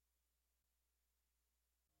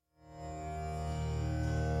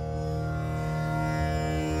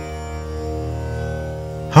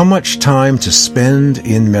How much time to spend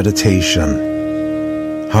in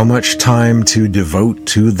meditation? How much time to devote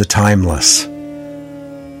to the timeless?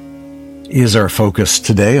 Is our focus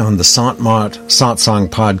today on the Santmat Satsang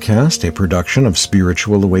podcast, a production of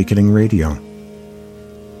Spiritual Awakening Radio.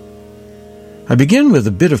 I begin with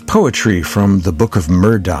a bit of poetry from the Book of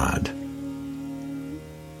Merdad.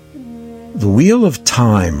 The wheel of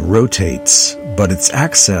time rotates, but its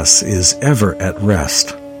axis is ever at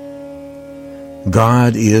rest.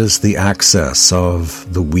 God is the axis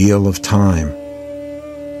of the wheel of time.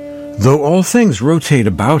 Though all things rotate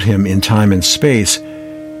about him in time and space,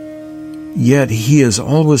 yet he is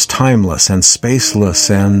always timeless and spaceless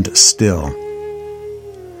and still.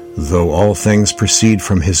 Though all things proceed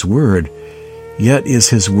from his word, yet is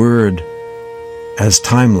his word as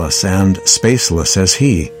timeless and spaceless as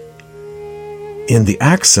he. In the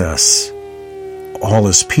axis, all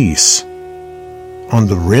is peace. On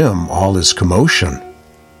the rim, all is commotion.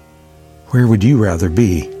 Where would you rather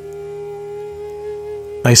be?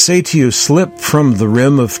 I say to you, slip from the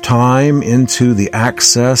rim of time into the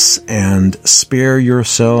axis and spare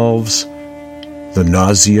yourselves the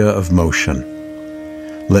nausea of motion.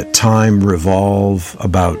 Let time revolve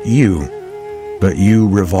about you, but you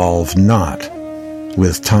revolve not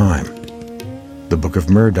with time. The Book of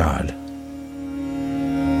Merdad.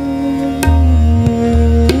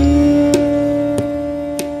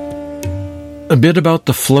 A bit about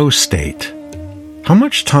the flow state. How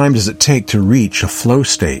much time does it take to reach a flow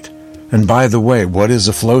state? And by the way, what is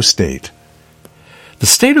a flow state? The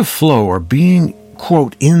state of flow, or being,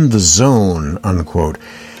 quote, in the zone, unquote,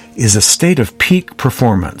 is a state of peak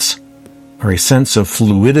performance, or a sense of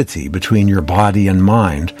fluidity between your body and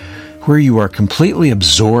mind, where you are completely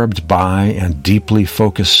absorbed by and deeply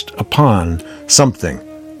focused upon something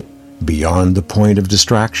beyond the point of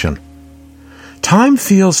distraction. Time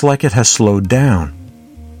feels like it has slowed down.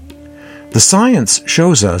 The science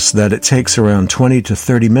shows us that it takes around 20 to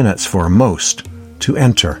 30 minutes for most to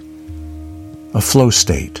enter a flow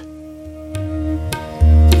state.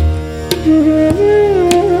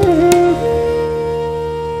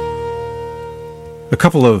 A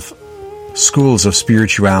couple of schools of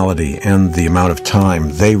spirituality and the amount of time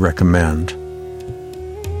they recommend.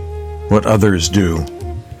 What others do.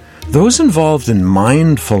 Those involved in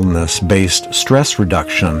mindfulness-based stress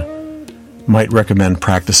reduction might recommend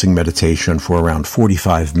practicing meditation for around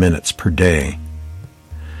 45 minutes per day.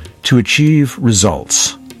 To achieve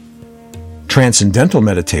results, Transcendental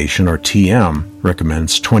Meditation, or TM,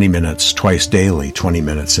 recommends 20 minutes twice daily, 20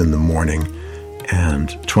 minutes in the morning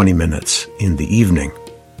and 20 minutes in the evening.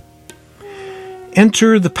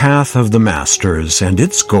 Enter the path of the masters and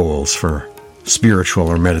its goals for spiritual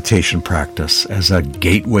or meditation practice as a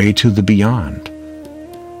gateway to the beyond.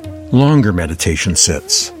 Longer meditation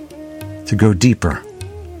sits to go deeper.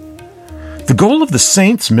 The goal of the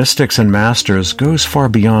saints, mystics, and masters goes far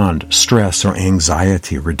beyond stress or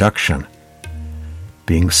anxiety reduction.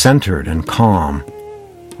 Being centered and calm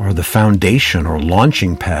are the foundation or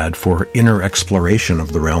launching pad for inner exploration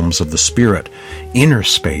of the realms of the spirit, inner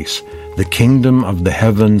space, the kingdom of the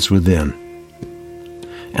heavens within.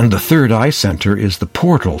 And the third eye center is the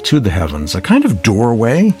portal to the heavens, a kind of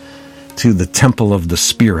doorway to the temple of the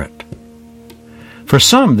spirit. For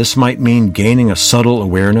some, this might mean gaining a subtle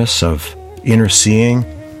awareness of inner seeing,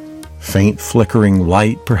 faint flickering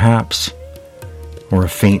light perhaps, or a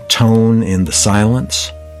faint tone in the silence.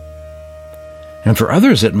 And for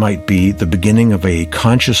others, it might be the beginning of a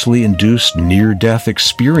consciously induced near-death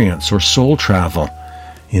experience or soul travel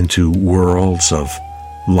into worlds of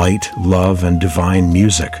light, love, and divine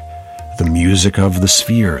music, the music of the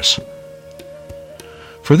spheres.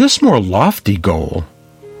 For this more lofty goal,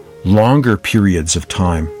 longer periods of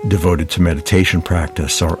time devoted to meditation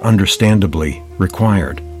practice are understandably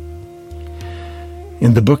required.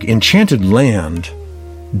 In the book Enchanted Land,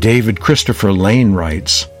 David Christopher Lane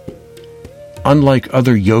writes, unlike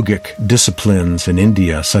other yogic disciplines in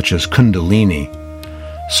India, such as Kundalini,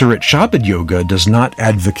 Surat Shabad Yoga does not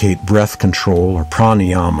advocate breath control or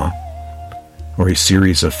pranayama, or a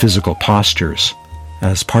series of physical postures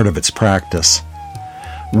as part of its practice.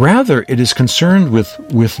 Rather, it is concerned with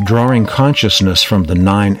withdrawing consciousness from the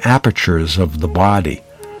 9 apertures of the body: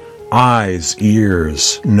 eyes,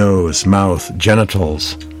 ears, nose, mouth,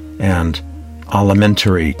 genitals, and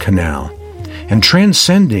alimentary canal, and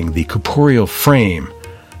transcending the corporeal frame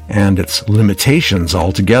and its limitations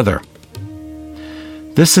altogether.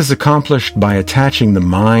 This is accomplished by attaching the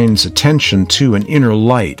mind's attention to an inner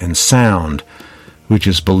light and sound, which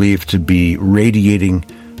is believed to be radiating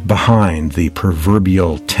behind the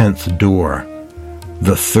proverbial 10th door,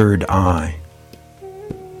 the third eye.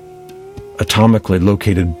 atomically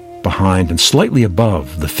located behind and slightly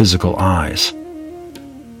above the physical eyes,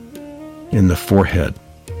 in the forehead.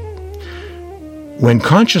 When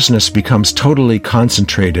consciousness becomes totally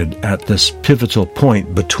concentrated at this pivotal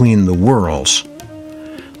point between the worlds,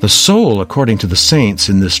 the soul, according to the saints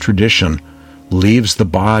in this tradition, leaves the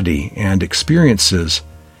body and experiences,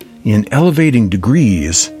 in elevating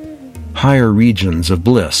degrees, higher regions of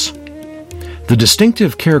bliss. The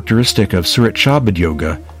distinctive characteristic of Surat Shabad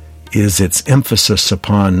Yoga is its emphasis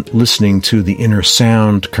upon listening to the inner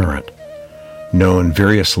sound current, known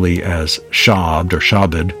variously as Shabd or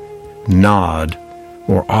Shabad, Nad,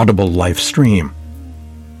 or audible life stream.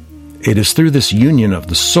 It is through this union of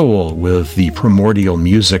the soul with the primordial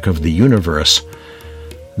music of the universe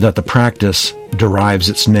that the practice derives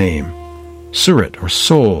its name, Surat or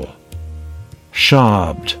soul,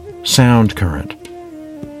 Shabd, sound current,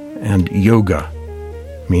 and Yoga,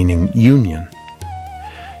 meaning union.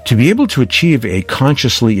 To be able to achieve a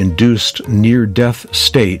consciously induced near-death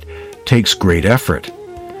state takes great effort.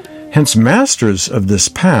 Hence, masters of this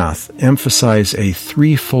path emphasize a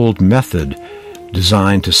threefold method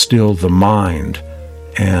designed to still the mind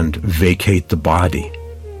and vacate the body.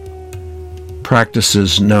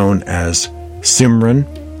 Practices known as Simran,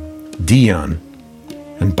 Dhyan,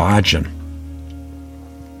 and Bhajan.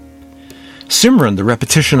 Simran, the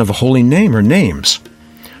repetition of a holy name or names,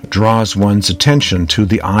 draws one's attention to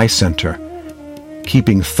the eye center,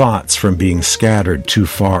 keeping thoughts from being scattered too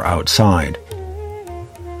far outside.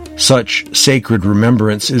 Such sacred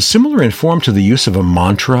remembrance is similar in form to the use of a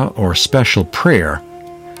mantra or special prayer,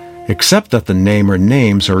 except that the name or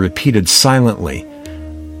names are repeated silently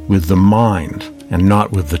with the mind and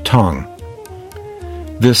not with the tongue.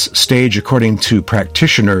 This stage, according to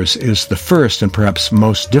practitioners, is the first and perhaps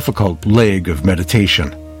most difficult leg of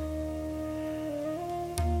meditation.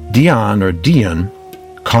 Dhyan or Dhyan,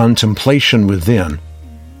 contemplation within,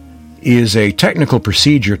 is a technical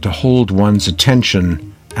procedure to hold one's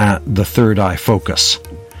attention at the third eye focus.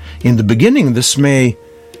 In the beginning, this may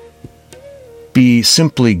be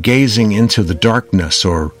simply gazing into the darkness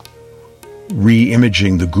or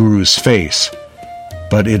re-imaging the guru's face,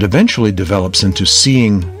 but it eventually develops into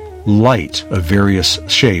seeing light of various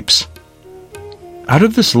shapes. Out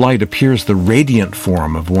of this light appears the radiant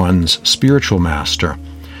form of one's spiritual master,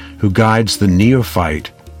 who guides the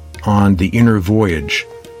neophyte on the inner voyage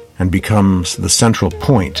and becomes the central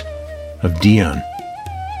point of Dhyan.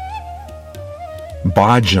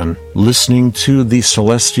 Bhajan, listening to the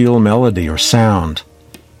celestial melody or sound,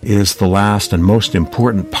 is the last and most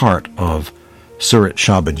important part of Surat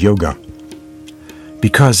Shabad Yoga,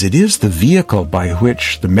 because it is the vehicle by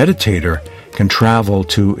which the meditator can travel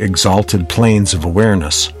to exalted planes of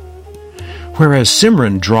awareness. Whereas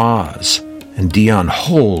Simran draws and Dhyan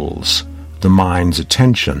holds the mind's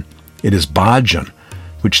attention, it is Bhajan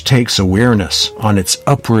which takes awareness on its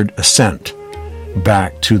upward ascent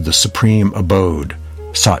back to the supreme abode,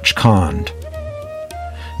 Sachkhand.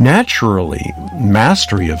 Naturally,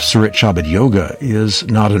 mastery of Surat Shabad Yoga is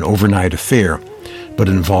not an overnight affair, but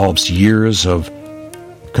involves years of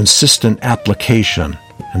consistent application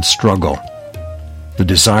and struggle. The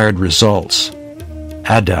desired results,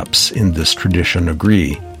 adepts in this tradition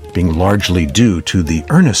agree, being largely due to the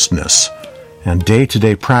earnestness and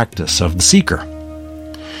day-to-day practice of the seeker.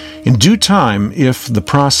 In due time, if the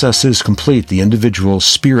process is complete, the individual's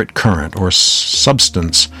spirit current or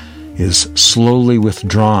substance is slowly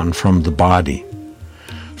withdrawn from the body.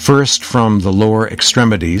 First from the lower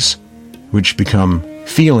extremities, which become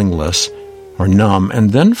feelingless or numb,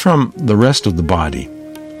 and then from the rest of the body.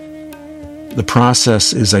 The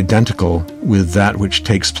process is identical with that which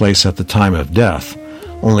takes place at the time of death,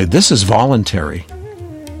 only this is voluntary,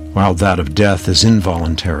 while that of death is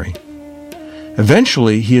involuntary.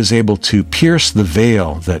 Eventually, he is able to pierce the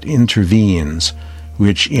veil that intervenes,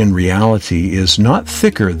 which in reality is not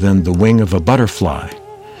thicker than the wing of a butterfly,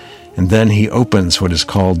 and then he opens what is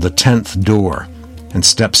called the 10th door and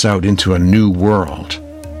steps out into a new world.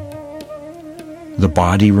 The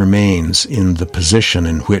body remains in the position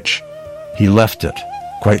in which he left it,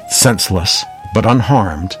 quite senseless but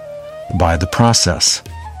unharmed by the process.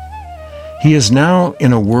 He is now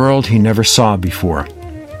in a world he never saw before.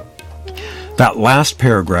 That last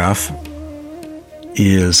paragraph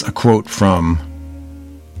is a quote from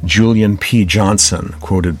Julian P. Johnson,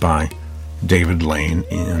 quoted by David Lane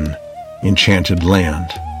in Enchanted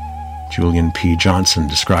Land. Julian P. Johnson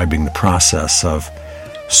describing the process of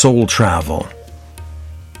soul travel.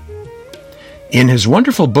 In his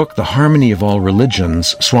wonderful book, The Harmony of All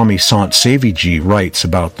Religions, Swami Sant Seviji writes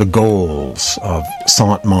about the goals of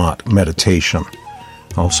Sant Mat meditation,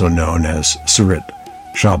 also known as Surat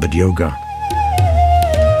Shabad Yoga.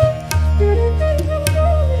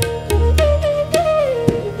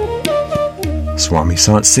 Swami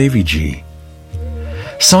Sant Sevi Ji.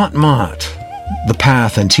 Sant Mat, the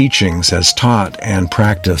path and teachings as taught and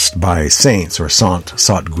practiced by saints or Sant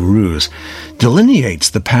Satgurus, delineates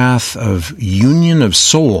the path of union of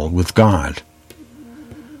soul with God.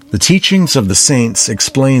 The teachings of the saints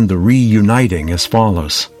explain the reuniting as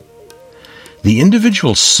follows. The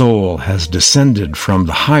individual soul has descended from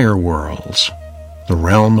the higher worlds, the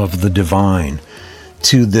realm of the divine,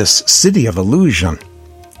 to this city of illusion,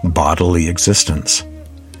 bodily existence.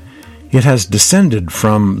 It has descended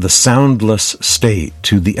from the soundless state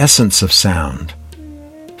to the essence of sound,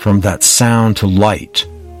 from that sound to light,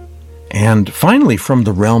 and finally from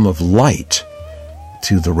the realm of light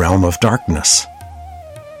to the realm of darkness.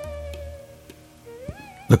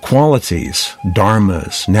 The qualities,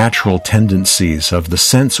 dharmas, natural tendencies of the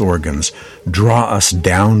sense organs draw us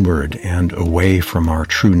downward and away from our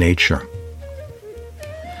true nature.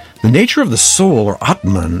 The nature of the soul, or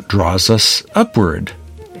Atman, draws us upward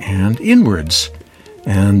and inwards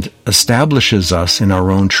and establishes us in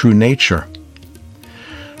our own true nature.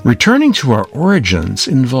 Returning to our origins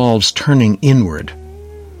involves turning inward,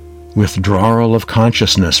 withdrawal of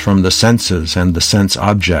consciousness from the senses and the sense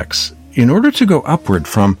objects, in order to go upward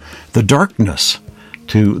from the darkness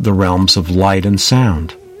to the realms of light and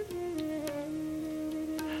sound.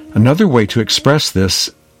 Another way to express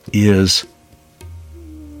this is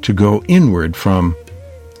to go inward from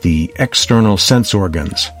the external sense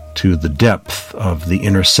organs to the depth of the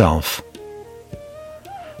inner self.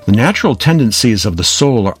 The natural tendencies of the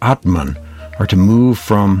soul, or Atman, are to move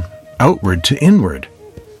from outward to inward.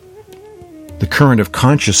 The current of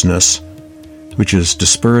consciousness, which is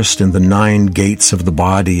dispersed in the 9 gates of the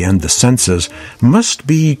body and the senses, must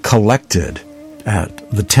be collected at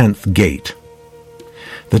the 10th gate.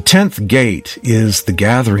 The 10th gate is the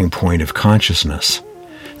gathering point of consciousness.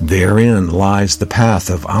 Therein lies the path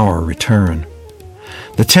of our return.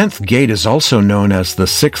 The 10th gate is also known as the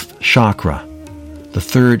 6th chakra, the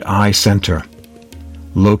 3rd eye center,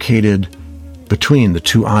 located between the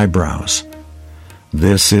 2 eyebrows.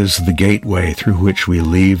 This is the gateway through which we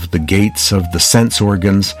leave the gates of the sense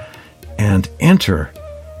organs and enter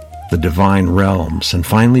the divine realms and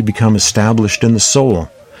finally become established in the soul.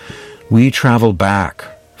 We travel back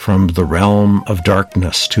from the realm of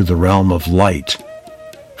darkness to the realm of light,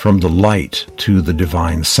 from the light to the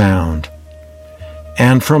divine sound,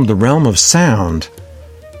 and from the realm of sound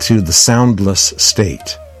to the soundless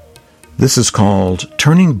state. This is called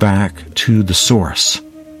turning back to the source.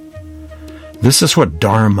 This is what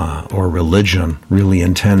Dharma, or religion, really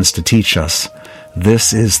intends to teach us.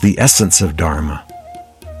 This is the essence of Dharma.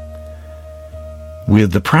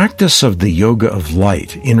 With the practice of the yoga of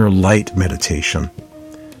light, inner light meditation,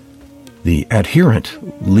 the adherent,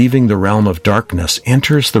 leaving the realm of darkness,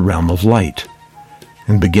 enters the realm of light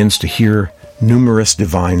and begins to hear numerous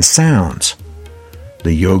divine sounds.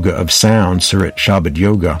 The yoga of sound, Surat Shabad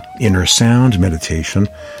Yoga, inner sound meditation,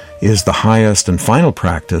 is the highest and final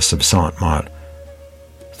practice of Sant Mat.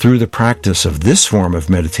 Through the practice of this form of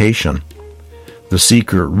meditation, the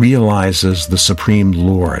seeker realizes the Supreme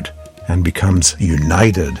Lord and becomes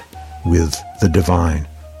united with the divine.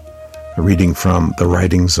 A reading from the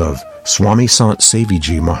writings of Swami Sant Sevi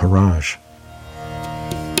Ji Maharaj.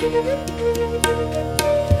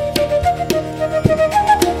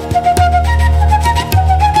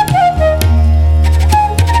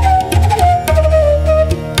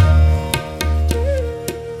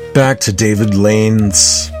 Back to David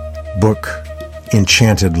Lane's book,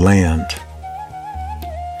 Enchanted Land.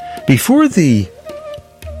 Before the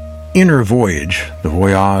inner voyage, the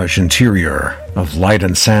voyage intérieur of light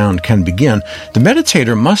and sound can begin, the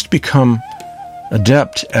meditator must become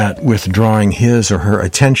adept at withdrawing his or her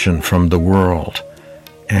attention from the world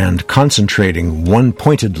and concentrating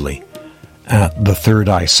one-pointedly at the 3rd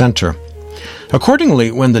eye center.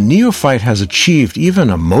 Accordingly, when the neophyte has achieved even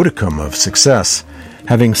a modicum of success,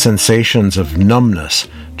 having sensations of numbness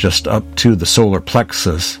just up to the solar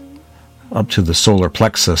plexus,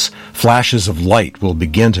 flashes of light will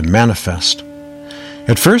begin to manifest.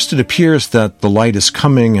 At first it appears that the light is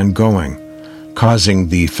coming and going, causing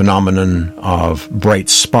the phenomenon of bright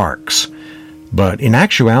sparks. But in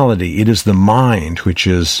actuality, it is the mind which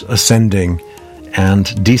is ascending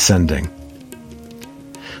and descending.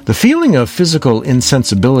 The feeling of physical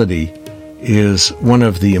insensibility is one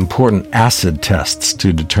of the important acid tests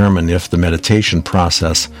to determine if the meditation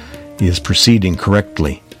process is proceeding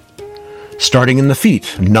correctly. Starting in the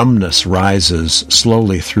feet, numbness rises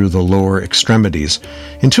slowly through the lower extremities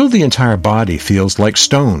until the entire body feels like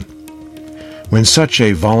stone. When such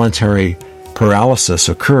a voluntary paralysis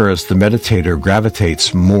occurs, the meditator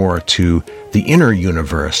gravitates more to the inner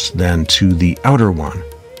universe than to the outer one.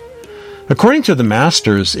 According to the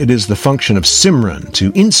masters, it is the function of Simran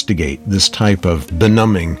to instigate this type of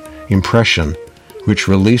benumbing impression, which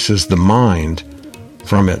releases the mind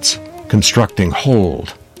from its constructing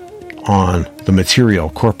hold on the material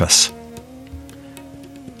corpus.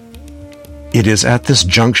 It is at this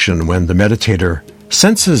junction when the meditator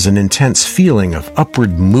senses an intense feeling of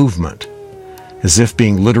upward movement, as if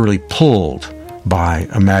being literally pulled by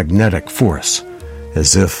a magnetic force,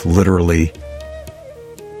 as if literally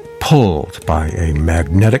pulled by a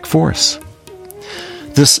magnetic force.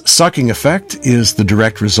 This sucking effect is the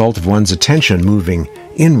direct result of one's attention moving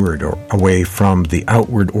inward or away from the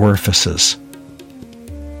outward orifices.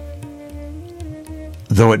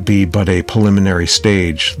 Though it be but a preliminary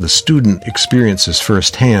stage, the student experiences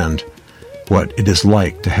firsthand what it is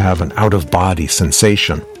like to have an out-of-body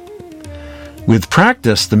sensation. With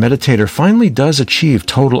practice, the meditator finally does achieve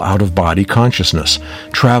total out-of-body consciousness,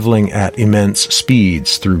 traveling at immense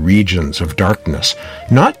speeds through regions of darkness,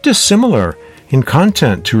 not dissimilar in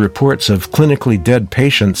content to reports of clinically dead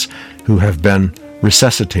patients who have been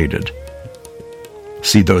resuscitated.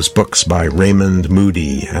 See those books by Raymond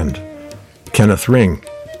Moody and Kenneth Ring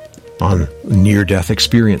on near-death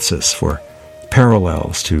experiences for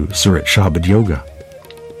parallels to Surat Shabad Yoga.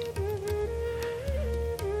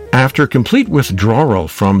 After complete withdrawal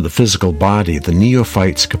from the physical body, the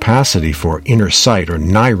neophyte's capacity for inner sight, or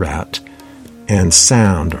nairat, and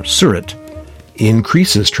sound, or surat,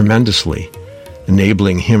 increases tremendously,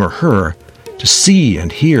 enabling him or her to see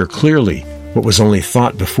and hear clearly what was only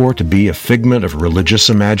thought before to be a figment of religious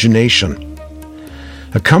imagination.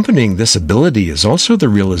 Accompanying this ability is also the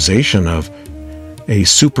realization of a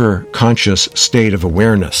super-conscious state of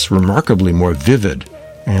awareness, remarkably more vivid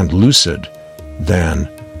and lucid than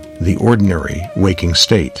the ordinary waking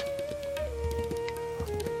state.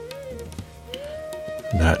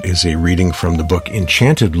 That is a reading from the book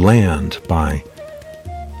Enchanted Land by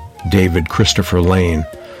David Christopher Lane,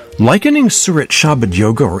 likening Surat Shabad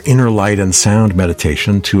Yoga, or inner light and sound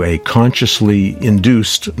meditation, to a consciously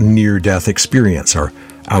induced near-death experience, or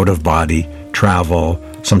out-of-body travel,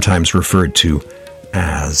 sometimes referred to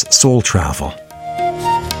as soul travel.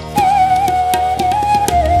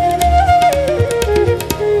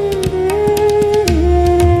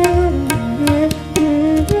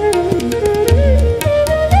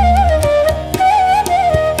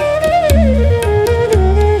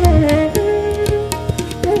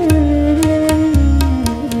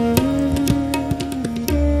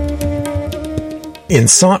 In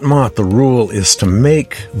Sant Mat, the rule is to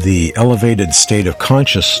make the elevated state of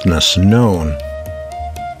consciousness known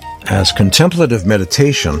as contemplative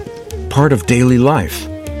meditation part of daily life,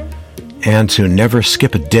 and to never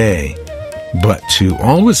skip a day, but to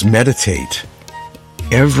always meditate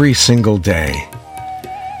every single day.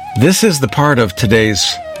 This is the part of today's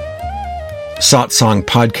Satsang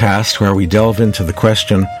podcast where we delve into the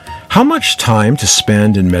question, how much time to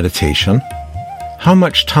spend in meditation? How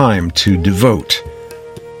much time to devote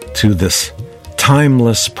to this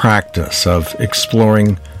timeless practice of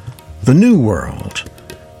exploring the new world,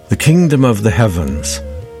 the kingdom of the heavens,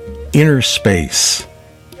 inner space,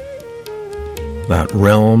 that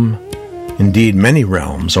realm, indeed many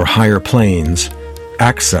realms or higher planes,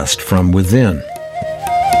 accessed from within.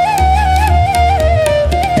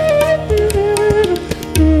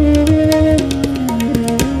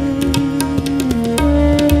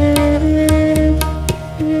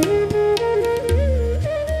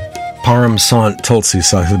 Param Sant Tulsi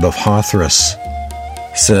Sahib of Hathras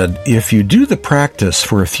said, if you do the practice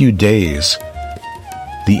for a few days,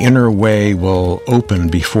 the inner way will open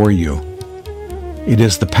before you. It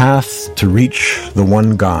is the path to reach the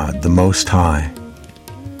one God, the Most High.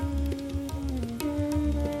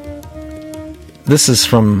 This is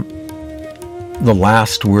from the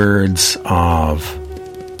last words of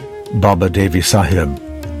Baba Devi Sahib.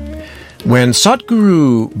 When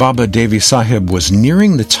Satguru Baba Devi Sahib was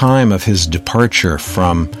nearing the time of his departure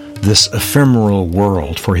from this ephemeral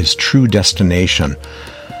world for his true destination,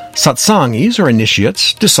 satsangis, or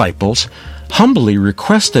initiates, disciples, humbly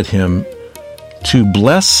requested him to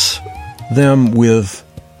bless them with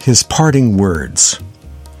his parting words.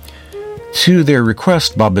 To their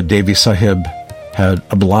request, Baba Devi Sahib had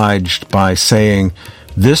obliged by saying,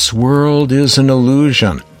 "This world is an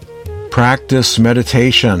illusion. Practice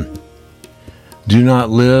meditation. Do not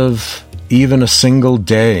live even a single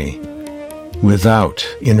day without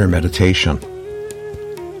inner meditation."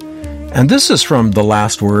 And this is from the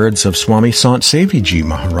last words of Swami Sant Seviji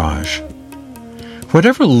Maharaj,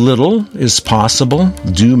 Whatever little is possible,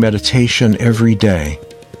 do meditation every day.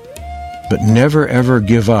 But never ever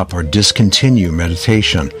give up or discontinue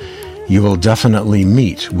meditation. You will definitely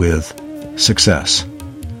meet with success.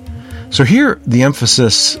 So here the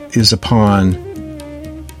emphasis is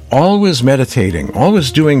upon always meditating,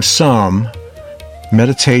 always doing some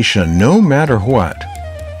meditation, no matter what,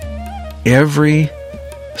 every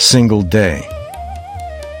single day.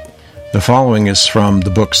 The following is from the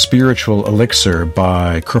book Spiritual Elixir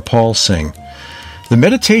by Kirpal Singh. The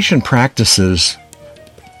meditation practices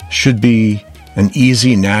should be an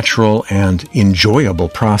easy, natural, and enjoyable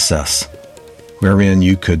process wherein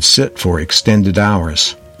you could sit for extended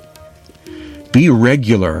hours. Be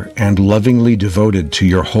regular and lovingly devoted to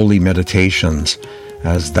your holy meditations,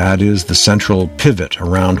 as that is the central pivot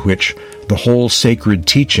around which the whole sacred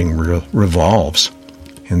teaching revolves,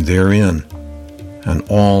 and therein an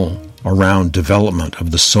all-around development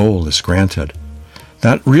of the soul is granted.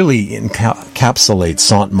 That really encapsulates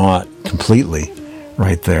Sant Mat completely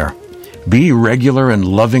right there. Be regular and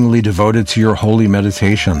lovingly devoted to your holy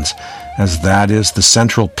meditations, as that is the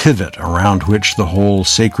central pivot around which the whole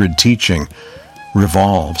sacred teaching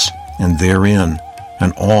revolves, and therein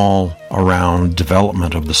an all-around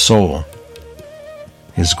development of the soul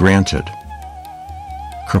is granted.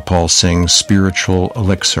 Kirpal Singh's Spiritual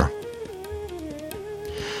Elixir.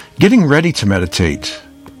 Getting ready to meditate.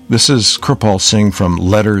 This is Kirpal Singh from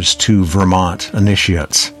Letters to Vermont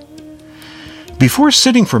Initiates. Before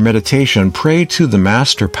sitting for meditation, pray to the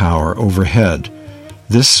Master Power overhead.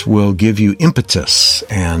 This will give you impetus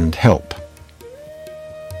and help.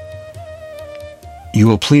 You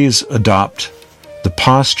will please adopt the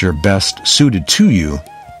posture best suited to you,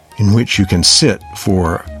 in which you can sit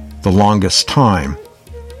for the longest time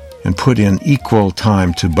and put in equal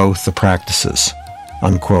time to both the practices,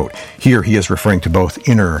 unquote. Here he is referring to both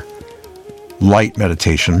inner light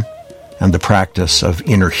meditation and the practice of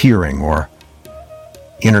inner hearing or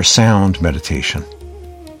inner sound meditation.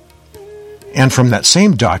 And from that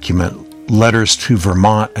same document, Letters to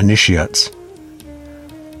Vermont Initiates,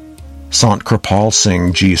 Sant Kirpal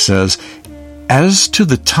Singh Ji says, as to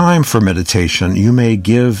the time for meditation, you may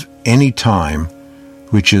give any time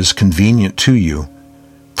which is convenient to you,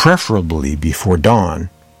 preferably before dawn.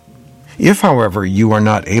 If, however, you are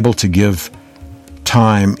not able to give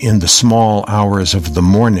time in the small hours of the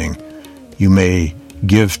morning, you may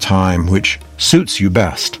give time which suits you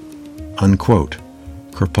best, unquote.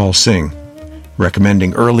 Kirpal Singh,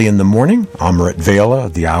 recommending early in the morning, Amrit Vela,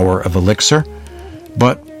 the hour of elixir,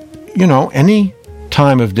 but any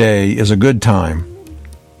time of day is a good time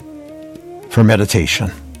for meditation.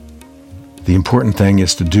 The important thing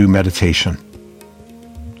is to do meditation.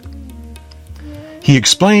 He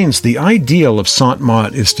explains the ideal of Sant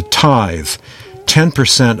Mat is to tithe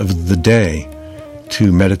 10% of the day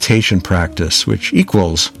to meditation practice, which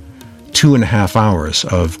equals 2.5 hours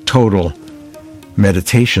of total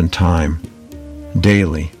meditation time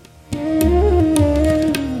daily.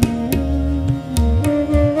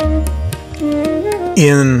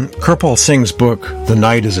 In Kirpal Singh's book, The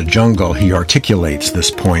Night is a Jungle, he articulates this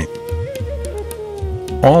point.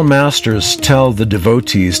 All masters tell the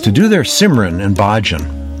devotees to do their Simran and Bhajan.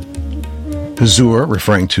 Huzur,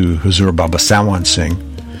 referring to Huzur Baba Sawan Singh,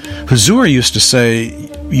 Huzur used to say,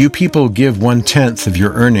 you people give 1/10 of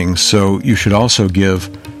your earnings, so you should also give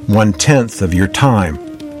 1/10 of your time.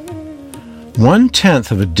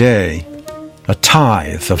 1/10 of a day, a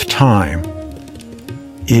tithe of time,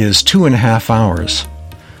 is 2.5 hours.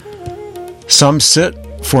 Some sit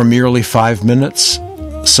for merely 5 minutes,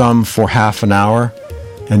 some for half an hour,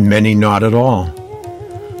 and many not at all.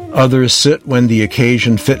 Others sit when the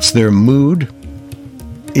occasion fits their mood.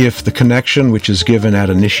 If the connection which is given at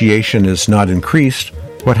initiation is not increased,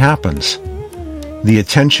 what happens? The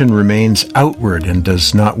attention remains outward and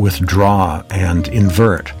does not withdraw and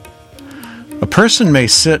invert. A person may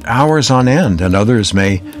sit hours on end, and others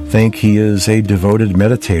may think he is a devoted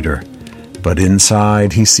meditator, but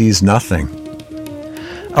inside he sees nothing.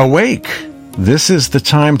 Awake! This is the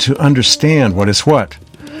time to understand what is what.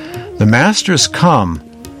 The masters come,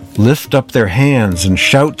 lift up their hands and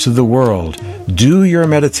shout to the world, do your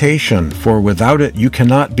meditation, for without it you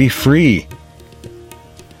cannot be free.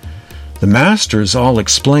 The masters all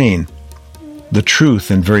explain the truth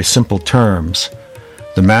in very simple terms.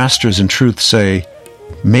 The masters in truth say,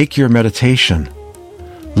 make your meditation.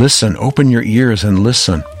 Listen, open your ears and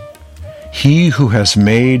listen. He who has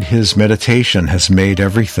made his meditation has made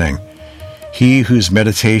everything. He whose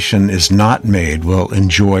meditation is not made will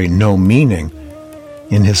enjoy no meaning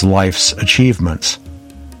in his life's achievements.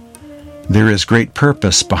 There is great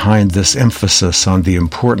purpose behind this emphasis on the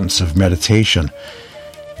importance of meditation.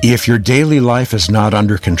 If your daily life is not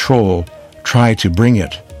under control, try to bring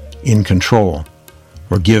it in control,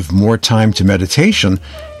 or give more time to meditation,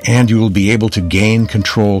 and you will be able to gain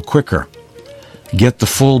control quicker. Get the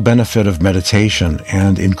full benefit of meditation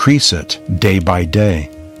and increase it day by day.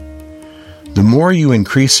 The more you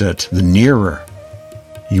increase it, the nearer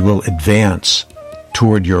you will advance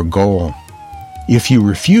toward your goal. If you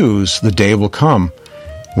refuse, the day will come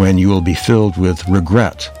when you will be filled with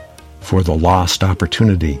regret for the lost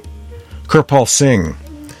opportunity. Kirpal Singh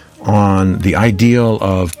on the ideal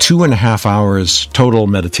of 2.5 hours total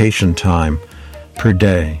meditation time per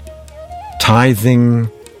day, tithing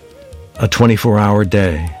a 24-hour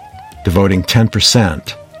day, devoting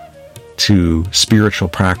 10% to spiritual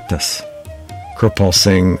practice. Kirpal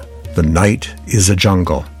Singh, The Night is a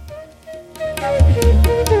Jungle.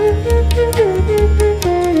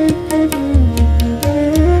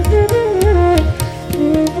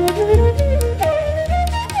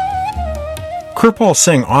 Kirpal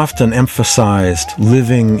Singh often emphasized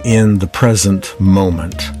living in the present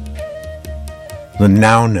moment, the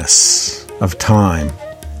nowness of time,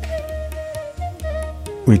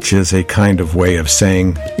 which is a kind of way of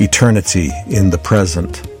saying eternity in the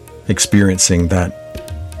present, experiencing that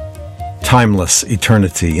timeless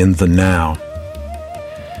eternity in the now.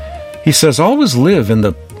 He says, always live in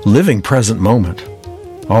the living present moment.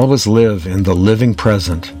 Always live in the living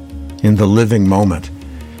present, in the living moment.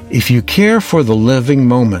 If you care for the living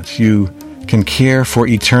moment, you can care for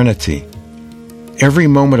eternity. Every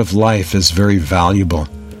moment of life is very valuable.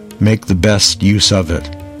 Make the best use of it.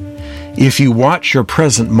 If you watch your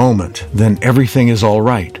present moment, then everything is all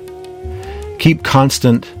right. Keep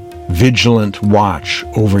constant, vigilant watch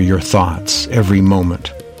over your thoughts every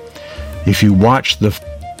moment. If you watch the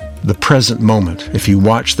present moment,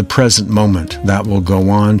 that will go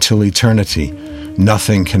on till eternity.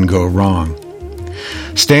 Nothing can go wrong.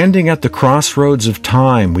 Standing at the crossroads of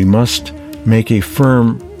time, we must make a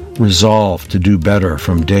firm resolve to do better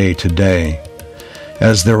from day to day.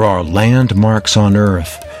 As there are landmarks on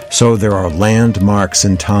earth, so there are landmarks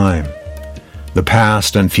in time. The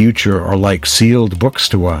past and future are like sealed books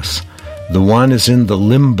to us. The one is in the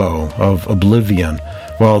limbo of oblivion,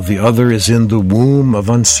 while the other is in the womb of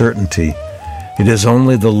uncertainty. It is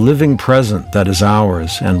only the living present that is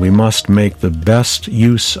ours, and we must make the best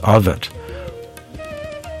use of it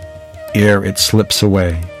ere it slips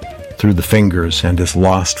away through the fingers and is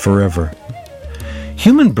lost forever.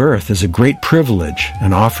 Human birth is a great privilege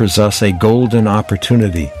and offers us a golden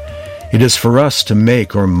opportunity. It is for us to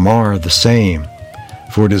make or mar the same,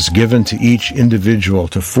 for it is given to each individual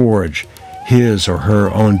to forge his or her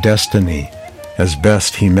own destiny as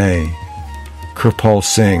best he may. Kirpal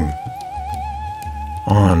Singh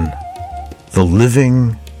on the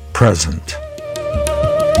living present.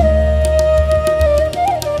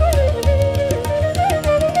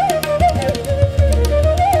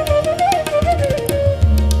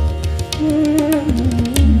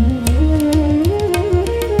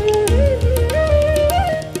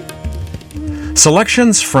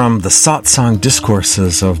 Selections from the Satsang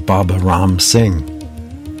Discourses of Baba Ram Singh.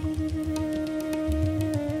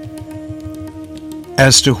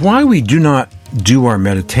 As to why we do not do our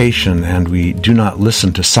meditation and we do not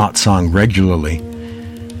listen to satsang regularly,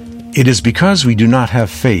 it is because we do not have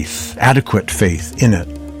faith, adequate faith in it.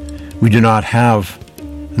 We do not have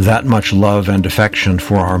that much love and affection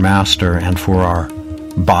for our Master and for our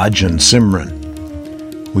Bhajan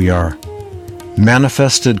Simran. We are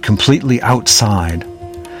manifested completely outside.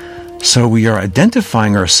 So we are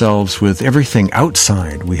identifying ourselves with everything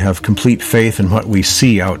outside. We have complete faith in what we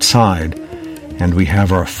see outside, and we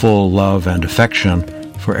have our full love and affection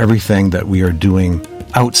for everything that we are doing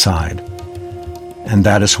outside. And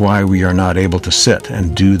that is why we are not able to sit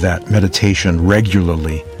and do that meditation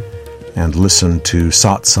regularly and listen to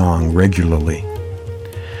satsang regularly.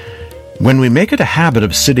 When we make it a habit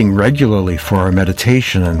of sitting regularly for our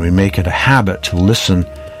meditation and we make it a habit to listen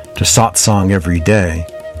to satsang every day,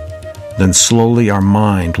 then slowly our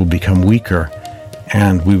mind will become weaker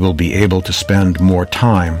and we will be able to spend more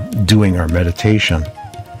time doing our meditation.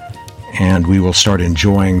 And we will start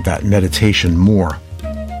enjoying that meditation more.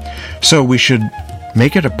 So we should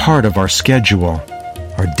make it a part of our schedule,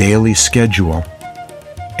 our daily schedule,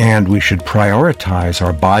 and we should prioritize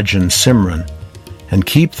our Bhajan Simran and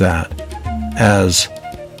keep that as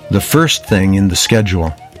the first thing in the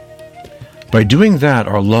schedule. By doing that,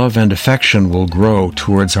 our love and affection will grow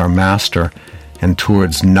towards our Master and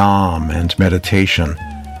towards Nam and meditation,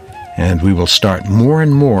 and we will start more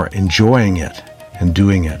and more enjoying it and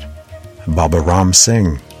doing it. Baba Ram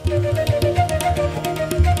Singh.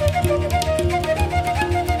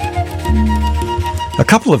 A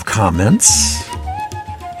couple of comments.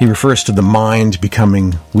 He refers to the mind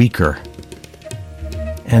becoming weaker.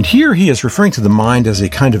 And here he is referring to the mind as a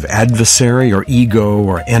kind of adversary or ego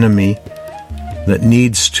or enemy that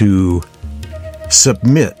needs to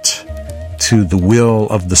submit to the will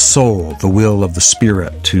of the soul, the will of the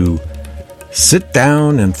spirit, to sit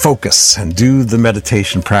down and focus and do the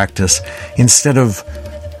meditation practice instead of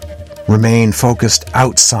remain focused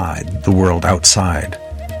outside, the world outside,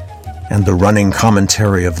 and the running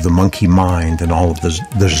commentary of the monkey mind and all of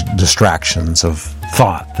the distractions of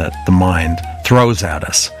thought that the mind throws at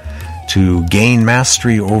us. To gain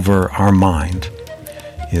mastery over our mind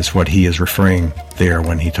is what he is referring there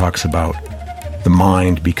when he talks about the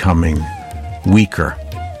mind becoming weaker.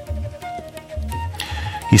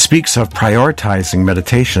 He speaks of prioritizing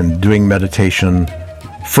meditation, doing meditation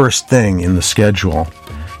first thing in the schedule.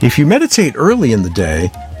 If you meditate early in the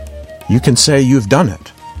day, you can say you've done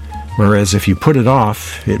it. Whereas if you put it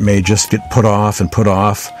off, it may just get put off and put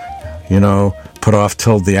off, put off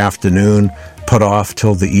till the afternoon, put off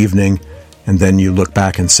till the evening, and then you look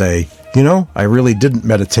back and say, I really didn't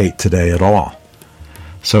meditate today at all.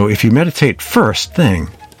 So if you meditate first thing,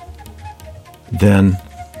 then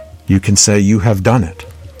you can say you have done it.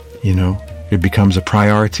 It becomes a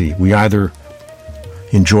priority. We either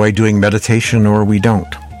enjoy doing meditation or we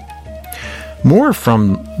don't. More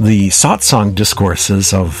from the satsang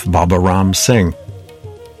discourses of Baba Ram Singh.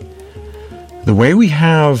 The way we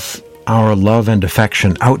have our love and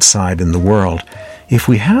affection outside in the world, if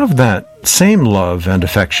we have that same love and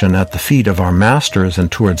affection at the feet of our masters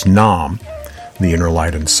and towards Nam, the inner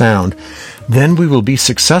light and sound, then we will be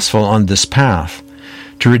successful on this path.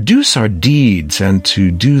 To reduce our deeds and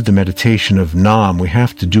to do the meditation of Nam, we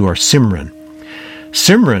have to do our Simran.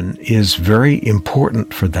 Simran is very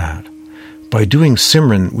important for that. By doing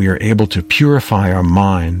Simran, we are able to purify our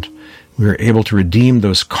mind. We are able to redeem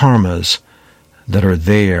those karmas that are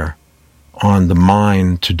there on the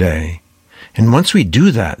mind today. And once we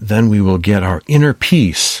do that, then we will get our inner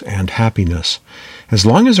peace and happiness. As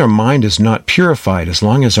long as our mind is not purified, as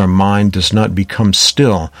long as our mind does not become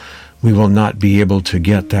still, we will not be able to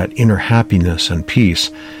get that inner happiness and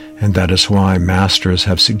peace. And that is why masters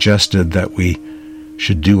have suggested that we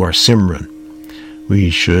should do our Simran. We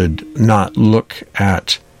should not look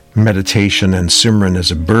at meditation and Simran as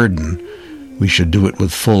a burden. We should do it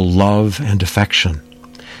with full love and affection.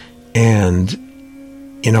 And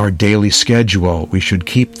in our daily schedule, we should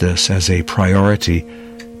keep this as a priority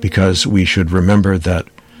because we should remember that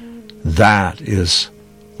that is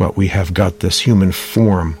what we have got this human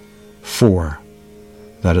form for.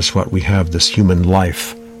 That is what we have this human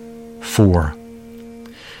life for.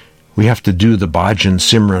 We have to do the bhajan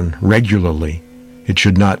Simran regularly. It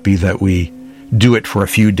should not be that we do it for a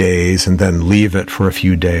few days and then leave it for a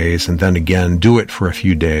few days and then again do it for a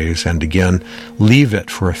few days and again leave it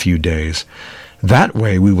for a few days. That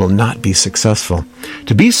way we will not be successful.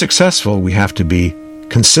 To be successful, we have to be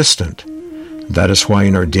consistent. That is why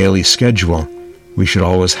in our daily schedule, we should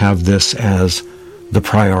always have this as the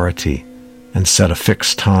priority and set a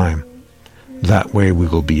fixed time. That way we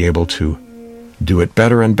will be able to do it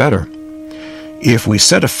better and better. If we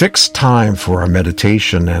set a fixed time for our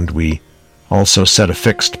meditation and we also set a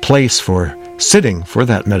fixed place for sitting for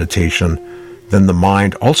that meditation, then the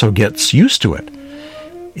mind also gets used to it.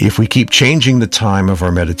 If we keep changing the time of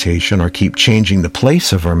our meditation or keep changing the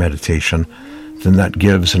place of our meditation, then that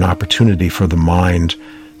gives an opportunity for the mind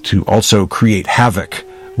to also create havoc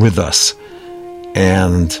with us.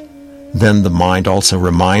 And then the mind also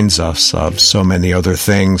reminds us of so many other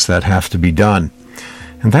things that have to be done.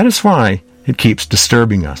 And that is why it keeps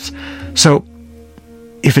disturbing us. So,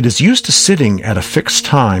 if it is used to sitting at a fixed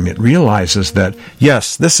time, it realizes that,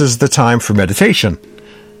 yes, this is the time for meditation.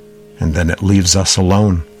 And then it leaves us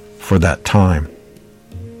alone for that time.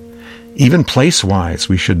 Even place-wise,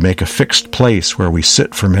 we should make a fixed place where we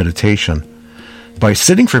sit for meditation. By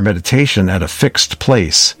sitting for meditation at a fixed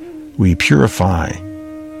place, we purify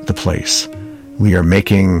the place. We are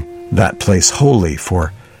making that place holy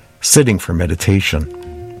for sitting for meditation.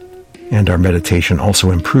 And our meditation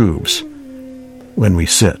also improves when we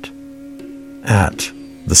sit at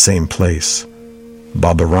the same place.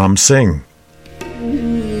 Baba Ram Singh.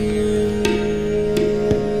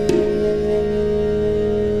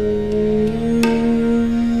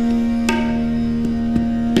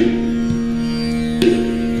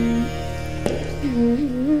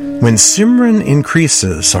 When Simran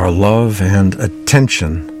increases, our love and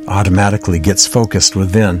attention automatically gets focused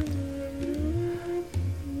within.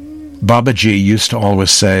 Babaji used to always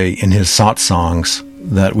say in his satsangs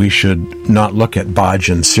that we should not look at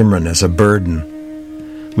bhajan Simran as a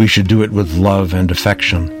burden, we should do it with love and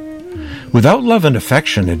affection. Without love and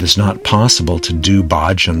affection, it is not possible to do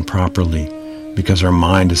bhajan properly, because our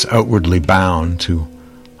mind is outwardly bound to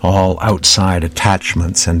all outside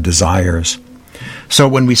attachments and desires. So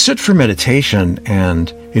when we sit for meditation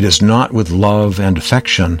and it is not with love and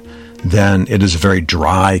affection, then it is a very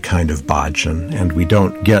dry kind of bhajan, and we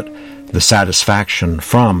don't get the satisfaction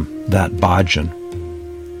from that bhajan.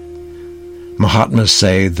 Mahatmas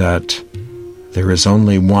say that there is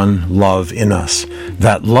only one love in us.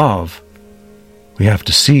 That love, we have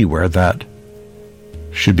to see where that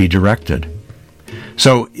should be directed.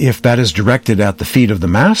 So if that is directed at the feet of the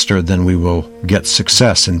Master, then we will get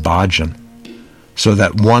success in bhajan. So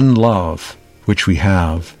that one love which we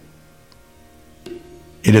have,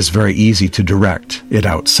 it is very easy to direct it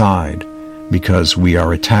outside, because we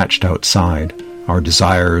are attached outside. Our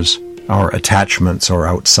desires, our attachments are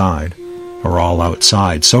outside, are all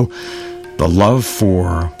outside. So the love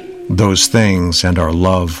for those things and our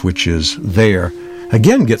love which is there,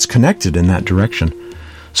 again, gets connected in that direction.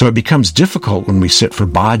 So it becomes difficult when we sit for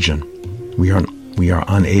bhajan. We are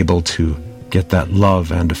unable to get that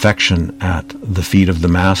love and affection at the feet of the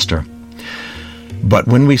Master. But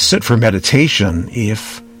when we sit for meditation,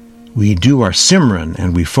 if we do our Simran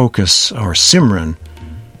and we focus our Simran,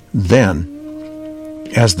 then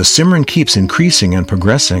as the Simran keeps increasing and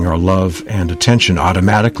progressing, our love and attention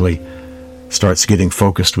automatically starts getting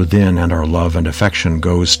focused within, and our love and affection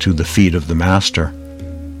goes to the feet of the Master.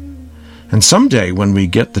 And someday, when we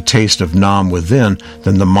get the taste of Nam within,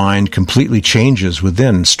 then the mind completely changes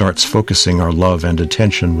within, starts focusing our love and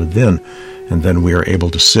attention within, and then we are able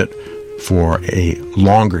to sit for a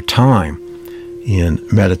longer time in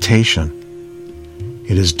meditation.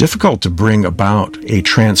 It is difficult to bring about a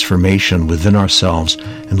transformation within ourselves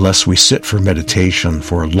unless we sit for meditation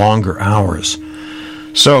for longer hours.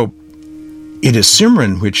 So, it is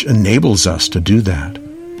Simran which enables us to do that.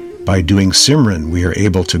 By doing Simran, we are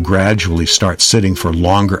able to gradually start sitting for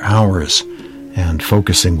longer hours and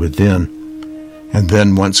focusing within. And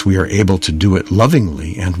then once we are able to do it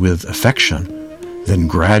lovingly and with affection, then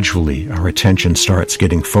gradually our attention starts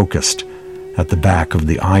getting focused at the back of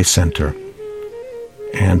the eye center,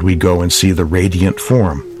 and we go and see the radiant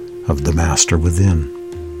form of the Master within.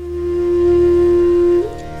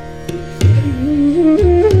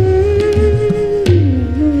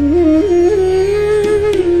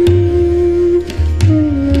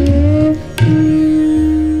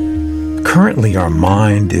 Currently, our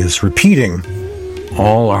mind is repeating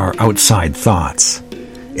all our outside thoughts.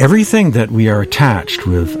 Everything that we are attached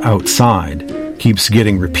with outside keeps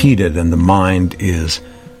getting repeated, and the mind is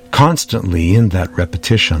constantly in that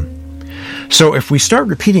repetition. So if we start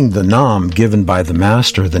repeating the Nam given by the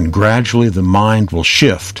Master, then gradually the mind will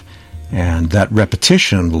shift, and that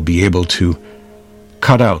repetition will be able to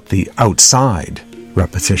cut out the outside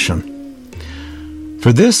repetition.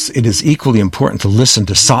 For this, it is equally important to listen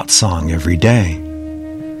to satsang every day.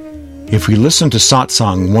 If we listen to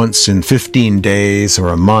satsang once in 15 days or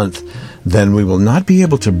a month, then we will not be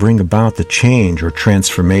able to bring about the change or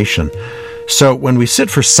transformation. So when we sit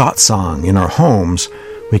for satsang in our homes,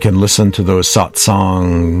 we can listen to those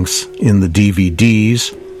satsangs in the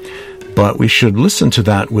DVDs, but we should listen to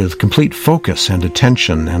that with complete focus and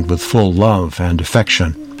attention and with full love and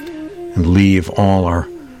affection, and leave all our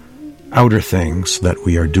outer things that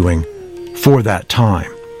we are doing for that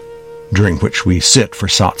time during which we sit for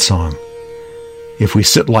satsang. If we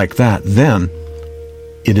sit like that, then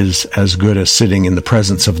it is as good as sitting in the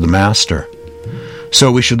presence of the Master.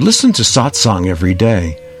 So we should listen to satsang every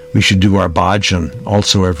day. We should do our bhajan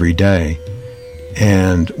also every day.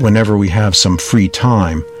 And whenever we have some free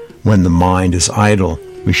time, when the mind is idle,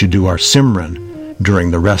 we should do our Simran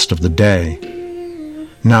during the rest of the day.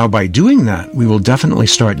 Now, by doing that, we will definitely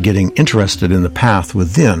start getting interested in the path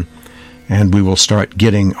within, and we will start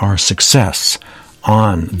getting our success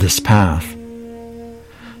on this path.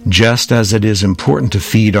 Just as it is important to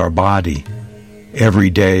feed our body,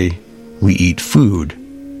 every day we eat food,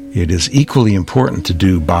 it is equally important to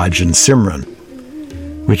do bhajan Simran,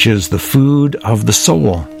 which is the food of the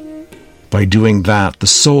soul. By doing that, the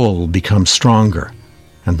soul will become stronger,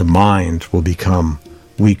 and the mind will become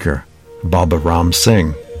weaker. Baba Ram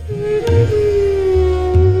Singh.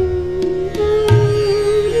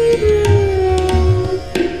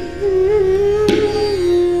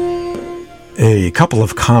 A couple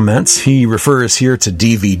of comments. He refers here to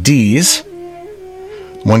DVDs.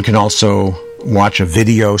 One can also watch a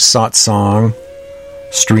video satsang,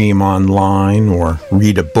 stream online, or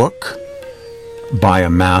read a book by a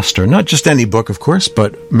master. Not just any book, of course,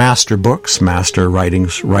 but master books, master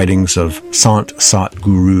writings of Sant Sat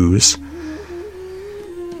Gurus.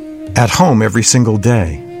 at home every single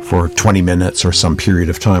day for 20 minutes or some period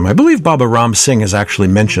of time. I believe Baba Ram Singh has actually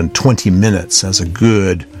mentioned 20 minutes as a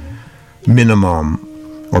good minimum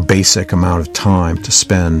or basic amount of time to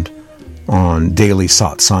spend on daily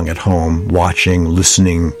satsang at home, watching,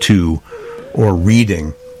 listening to, or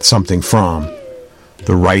reading something from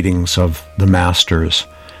the writings of the masters,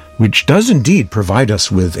 which does indeed provide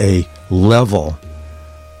us with a level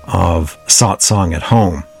of satsang at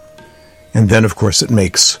home. And then, of course, it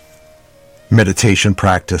makes meditation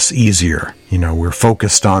practice easier. We're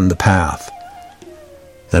focused on the path.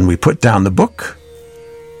 Then we put down the book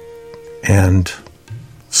and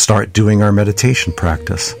start doing our meditation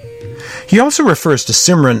practice. He also refers to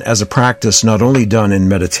Simran as a practice not only done in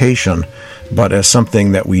meditation, but as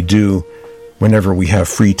something that we do whenever we have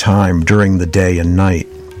free time during the day and night.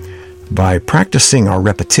 By practicing our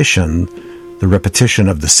repetition, the repetition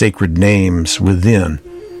of the sacred names within,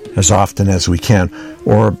 as often as we can,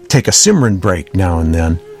 or take a Simran break now and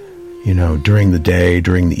then, during the day,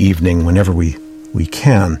 during the evening, whenever we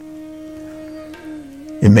can.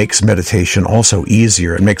 It makes meditation also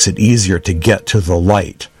easier. It makes it easier to get to the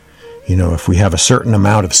light. If we have a certain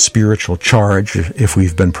amount of spiritual charge, if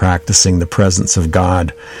we've been practicing the presence of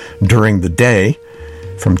God during the day,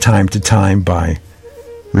 from time to time by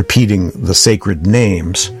repeating the sacred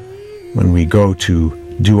names, when we go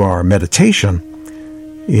to do our meditation,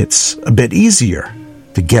 it's a bit easier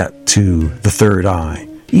to get to the third eye,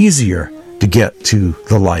 easier to get to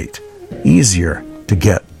the light, easier to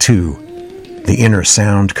get to the inner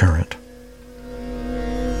sound current.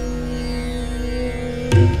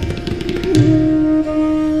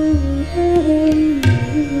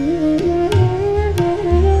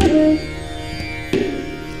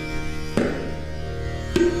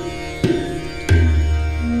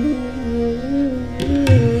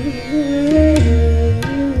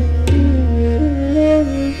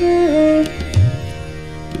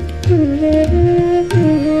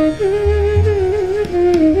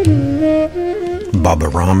 Baba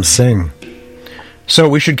Ram Singh. So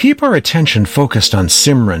we should keep our attention focused on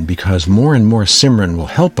Simran, because more and more Simran will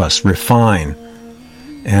help us refine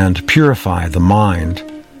and purify the mind,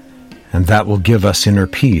 and that will give us inner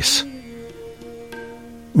peace.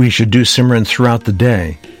 We should do Simran throughout the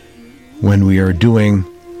day. When we are doing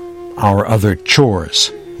our other chores,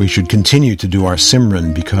 we should continue to do our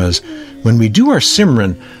Simran, because when we do our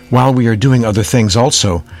Simran while we are doing other things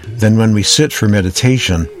also, then when we sit for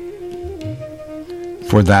meditation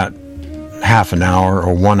for that half an hour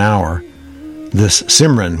or 1 hour, this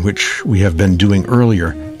Simran, which we have been doing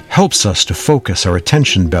earlier, helps us to focus our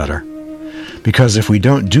attention better. Because if we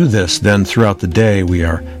don't do this, then throughout the day we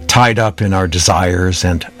are tied up in our desires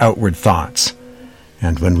and outward thoughts.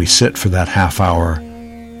 And when we sit for that half hour,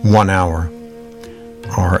 1 hour,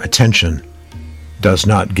 our attention does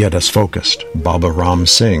not get us focused. Baba Ram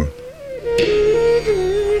Singh.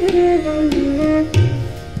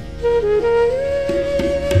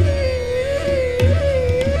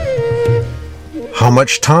 How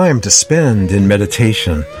much time to spend in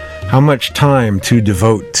meditation? How much time to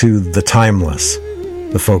devote to the timeless?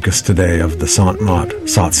 The focus today of the Sant-Mat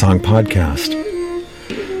Satsang podcast.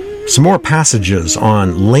 Some more passages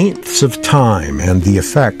on lengths of time and the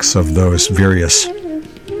effects of those various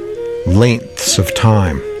lengths of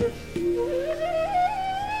time.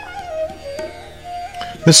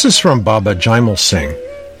 This is from Baba Jaimal Singh.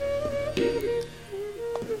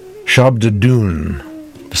 Shabda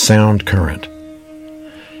Dun, the sound current.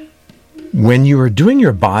 When you are doing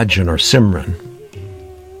your bhajan or simran,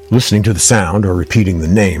 listening to the sound or repeating the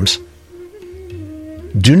names,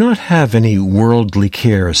 do not have any worldly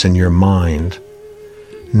cares in your mind,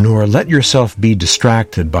 nor let yourself be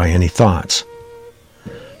distracted by any thoughts.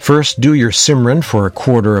 First, do your simran for a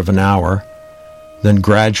quarter of an hour, then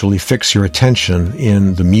gradually fix your attention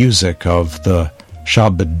in the music of the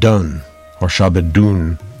Shabadun or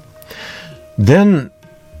Shabadun. Then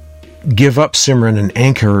give up Simran and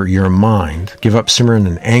anchor your mind. Give up Simran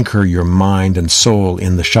and anchor your mind and soul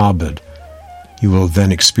in the Shabad. You will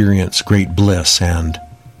then experience great bliss, and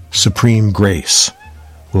supreme grace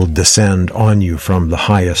will descend on you from the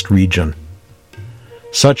highest region.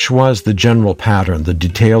 Such was the general pattern. The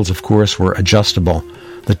details, of course, were adjustable.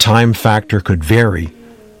 The time factor could vary.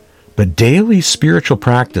 But daily spiritual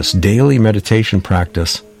practice, daily meditation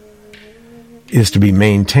practice, is to be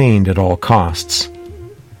maintained at all costs.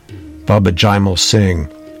 Baba Jaimal Singh,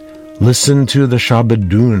 listen to the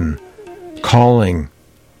Shabadun calling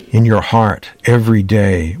in your heart every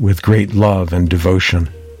day with great love and devotion.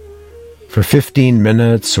 For 15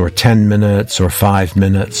 minutes or 10 minutes or 5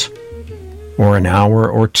 minutes or an hour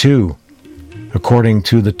or 2, according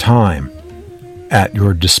to the time at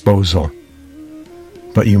your disposal,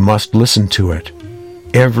 but you must listen to it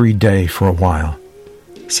every day for a while,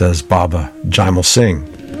 says Baba Jaimal Singh.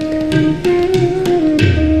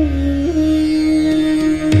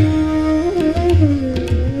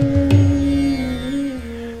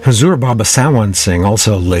 Hazur Baba Sawan Singh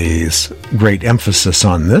also lays great emphasis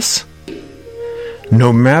on this.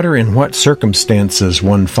 No matter in what circumstances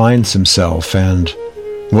one finds himself and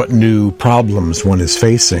what new problems one is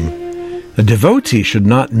facing, a devotee should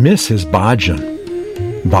not miss his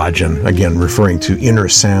bhajan. Bhajan, again referring to inner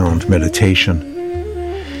sound meditation.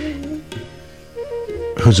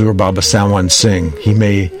 Hazur Baba Sawan Singh, he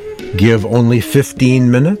may give only 15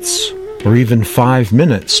 minutes or even 5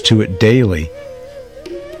 minutes to it daily,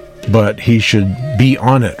 but he should be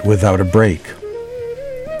on it without a break.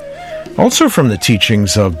 Also from the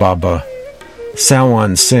teachings of Baba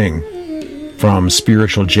Sawan Singh, from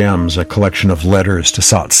Spiritual Gems, a collection of letters to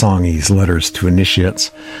satsangis, letters to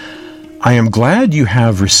initiates, I am glad you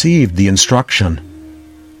have received the instruction.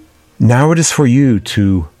 Now it is for you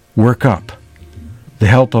to work up. The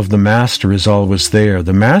help of the Master is always there.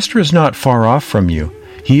 The Master is not far off from you.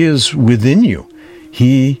 He is within you.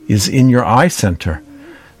 He is in your eye center.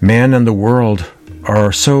 Man and the world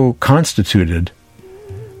are so constituted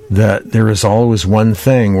that there is always one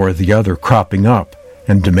thing or the other cropping up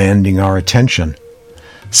and demanding our attention.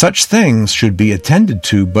 Such things should be attended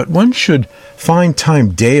to, but one should find time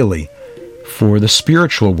daily for the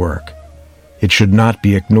spiritual work. It should not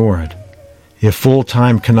be ignored. If full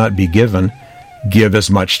time cannot be given, give as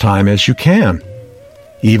much time as you can.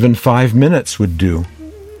 Even 5 minutes would do.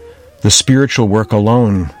 The spiritual work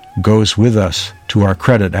alone goes with us to our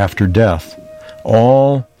credit after death.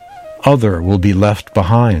 All other will be left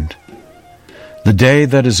behind. The day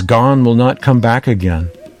that is gone will not come back again.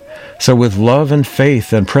 So with love and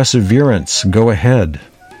faith and perseverance, go ahead.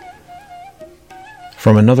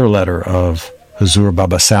 From another letter of Hazur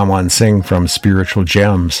Baba Sawan Singh from Spiritual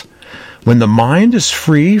Gems, when the mind is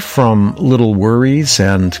free from little worries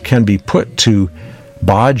and can be put to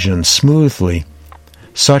bhajan smoothly,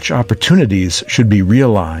 such opportunities should be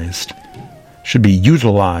realized, should be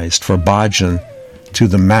utilized for bhajan to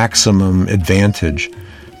the maximum advantage.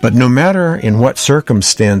 But no matter in what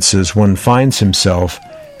circumstances one finds himself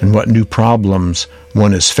and what new problems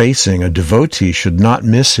one is facing, a devotee should not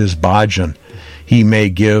miss his bhajan. He may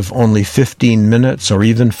give only 15 minutes or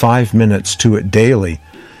even 5 minutes to it daily,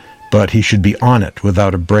 but he should be on it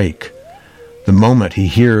without a break. The moment he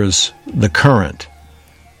hears the current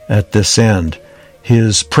at this end,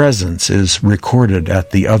 his presence is recorded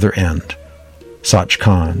at the other end.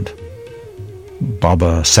 Sachkhand.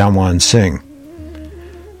 Baba Sawan Singh,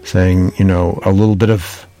 saying, a little bit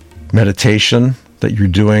of meditation that you're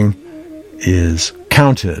doing is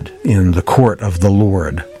counted in the court of the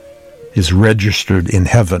Lord, is registered in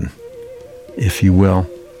heaven, if you will.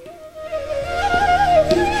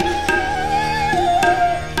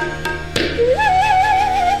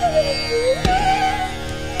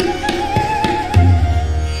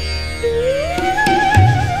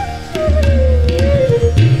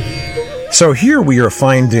 So here we are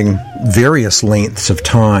finding various lengths of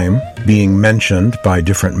time being mentioned by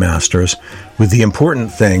different masters, with the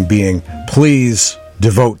important thing being, please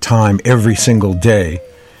devote time every single day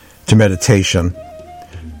to meditation.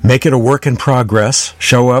 Make it a work in progress.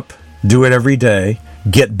 Show up, do it every day,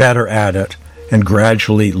 get better at it, and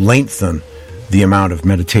gradually lengthen the amount of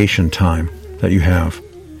meditation time that you have.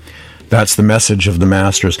 That's the message of the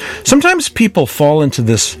masters. Sometimes people fall into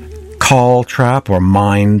this call trap or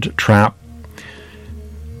mind trap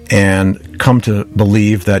and come to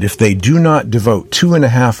believe that if they do not devote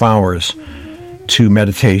 2.5 hours to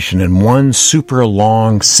meditation in one super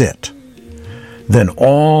long sit, then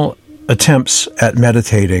all attempts at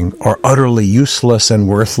meditating are utterly useless and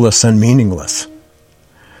worthless and meaningless.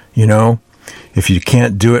 If you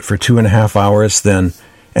can't do it for 2.5 hours, then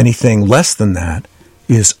anything less than that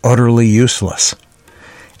is utterly useless.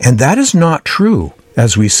 And that is not true,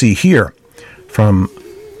 as we see here from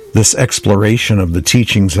this exploration of the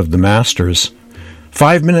teachings of the masters.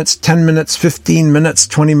 5 minutes, 10 minutes, 15 minutes,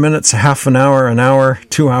 20 minutes, half an hour,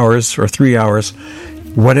 2 hours, or 3 hours.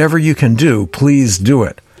 Whatever you can do, please do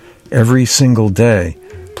it. Every single day,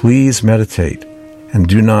 please meditate and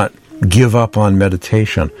do not give up on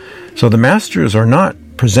meditation. So the masters are not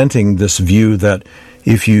presenting this view that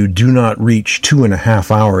if you do not reach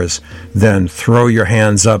 2.5 hours, then throw your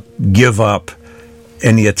hands up, give up.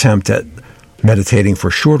 Any attempt at meditating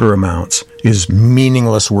for shorter amounts is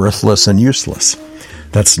meaningless, worthless, and useless.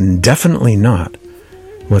 That's definitely not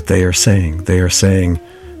what they are saying. They are saying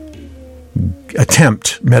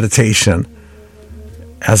attempt meditation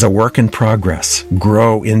as a work in progress.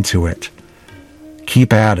 Grow into it.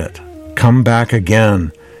 Keep at it. Come back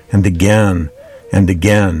again and again and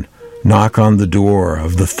again. Knock on the door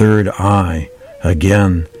of the third eye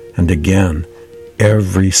again and again,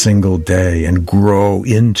 every single day, and grow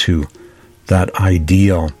into that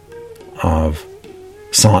ideal of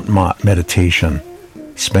Sant Mat meditation,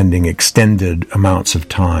 spending extended amounts of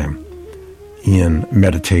time in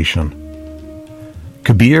meditation.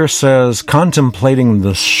 Kabir says, contemplating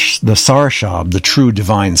the sarshab, the true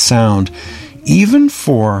divine sound, even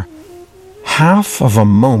for half of a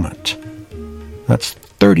moment, that's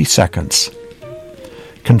 30 seconds,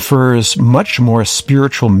 confers much more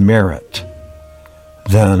spiritual merit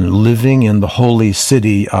than living in the holy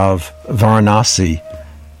city of Varanasi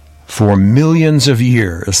for millions of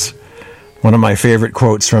years. One of my favorite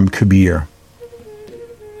quotes from Kabir.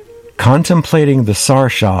 Contemplating the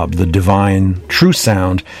sarshab, the divine true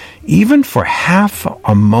sound, even for half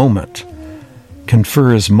a moment,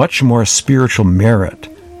 confers much more spiritual merit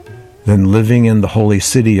than living in the holy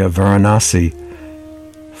city of Varanasi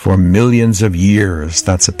for millions of years.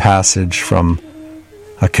 That's a passage from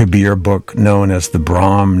a Kabir book known as the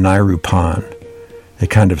Brahm Nirupan, a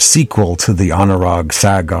kind of sequel to the Anurag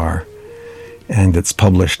Sagar, and it's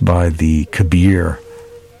published by the Kabir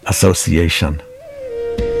Association.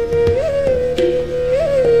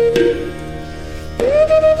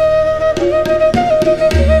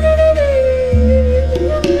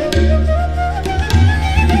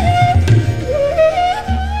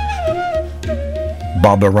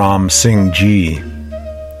 Baba Ram Singh Ji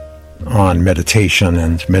on meditation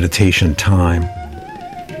and meditation time.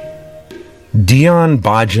 Dhyan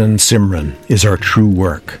Bhajan Simran is our true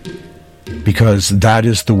work, because that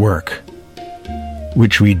is the work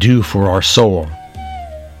which we do for our soul.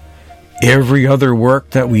 Every other work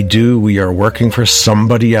that we do, we are working for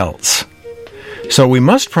somebody else. So we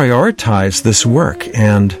must prioritize this work,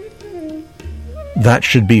 and that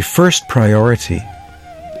should be first priority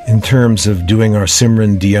in terms of doing our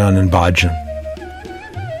Simran, Dhyan, and Bhajan.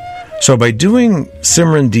 So by doing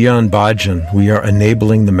Simran, Dhyan, Bhajan, we are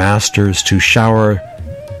enabling the Masters to shower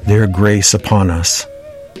their grace upon us.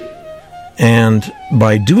 And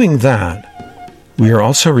by doing that, we are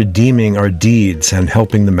also redeeming our deeds and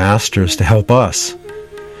helping the Masters to help us.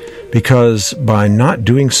 Because by not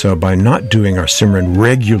doing so, by not doing our Simran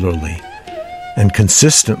regularly and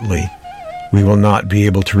consistently, we will not be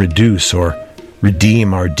able to reduce or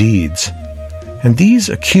redeem our deeds. And these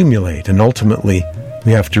accumulate, and ultimately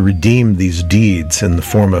we have to redeem these deeds in the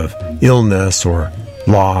form of illness or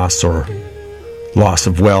loss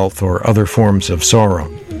of wealth or other forms of sorrow.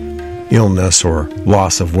 Illness or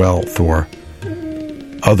loss of wealth or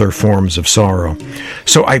other forms of sorrow.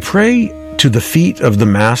 So I pray to the feet of the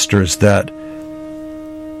Masters that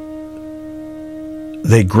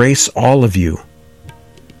they grace all of you,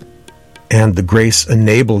 and the grace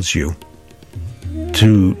enables you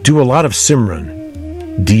to do a lot of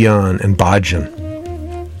Simran, Dhyan, and Bhajan,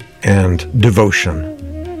 and devotion.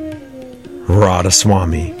 Radha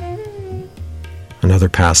Swami. Another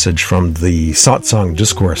passage from the satsang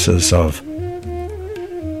discourses of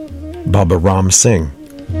Baba Ram Singh.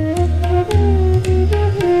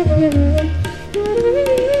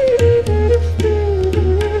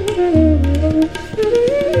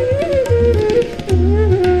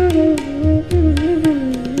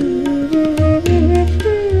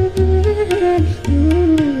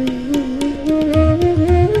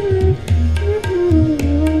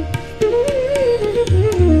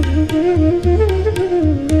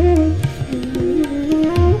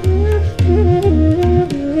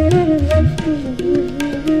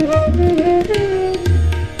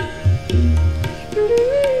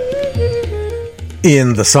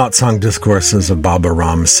 In the satsang discourses of Baba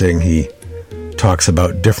Ram Singh, he talks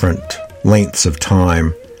about different lengths of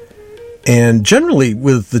time. And generally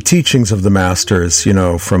with the teachings of the Masters,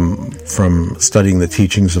 from studying the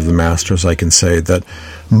teachings of the Masters, I can say that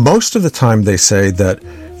most of the time they say that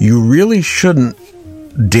you really shouldn't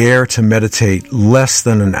dare to meditate less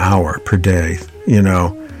than an hour per day.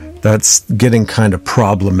 That's getting kind of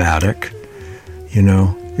problematic.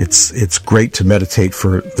 It's great to meditate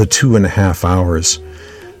for the 2.5 hours,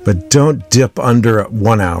 but don't dip under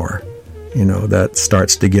 1 hour. That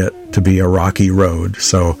starts to get to be a rocky road.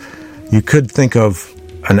 So you could think of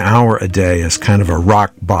an hour a day as kind of a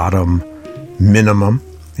rock bottom minimum,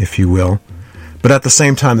 if you will. But at the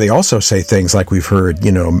same time, they also say things like we've heard,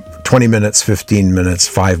 20 minutes, 15 minutes,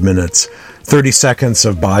 5 minutes, 30 seconds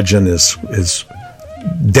of bhajan is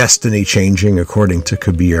destiny changing, according to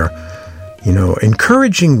Kabir.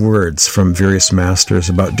 Encouraging words from various Masters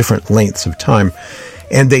about different lengths of time.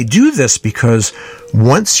 And they do this because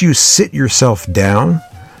once you sit yourself down,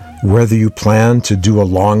 whether you plan to do a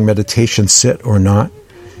long meditation sit or not,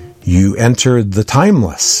 you enter the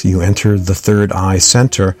timeless, you enter the third eye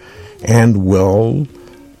center, and will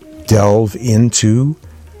delve into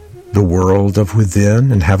the world of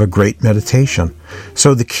within and have a great meditation.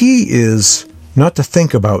 So the key is not to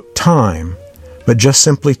think about time, but just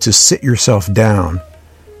simply to sit yourself down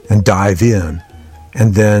and dive in,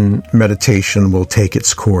 and then meditation will take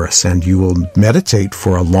its course, and you will meditate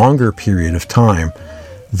for a longer period of time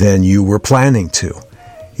than you were planning to,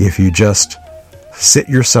 if you just sit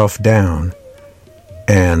yourself down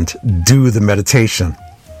and do the meditation.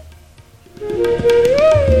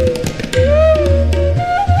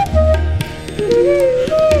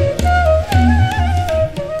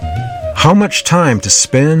 How much time to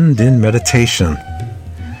spend in meditation?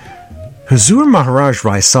 Hazur Maharaj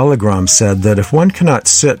Rai Salagram said that if one cannot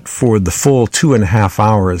sit for the full 2.5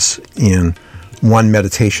 hours in one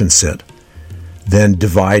meditation sit, then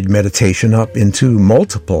divide meditation up into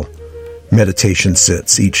multiple meditation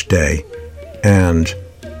sits each day and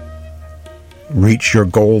reach your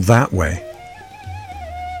goal that way.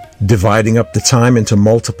 Dividing up the time into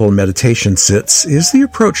multiple meditation sits is the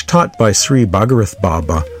approach taught by Sri Bhagirath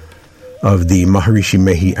Baba of the Maharishi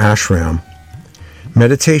Mehi Ashram.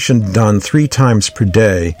 Meditation done 3 times per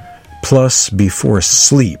day, plus before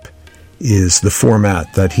sleep, is the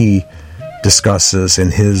format that he discusses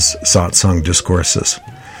in his satsang discourses.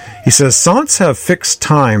 He says, Sants have fixed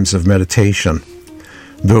times of meditation.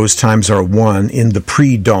 Those times are 1 in the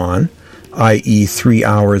pre-dawn, i.e. 3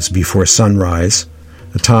 hours before sunrise,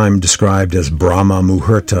 a time described as Brahma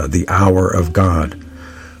Muhurta, the hour of God.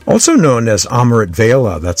 Also known as Amrit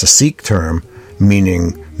Vela, that's a Sikh term,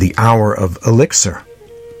 meaning the hour of elixir.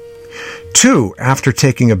 2, after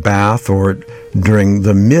taking a bath or during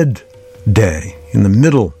the midday, in the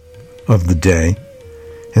middle of the day.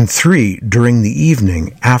 And 3, during the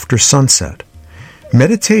evening after sunset.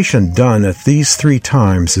 Meditation done at these 3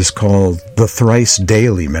 times is called the thrice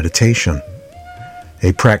daily meditation.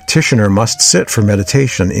 A practitioner must sit for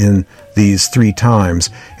meditation in these 3 times,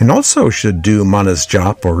 and also should do manas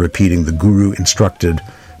jap, or repeating the guru-instructed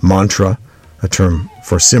mantra, a term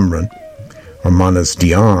for simran, or manas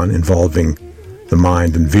dhyan, involving the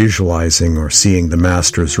mind in visualizing or seeing the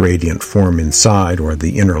master's radiant form inside, or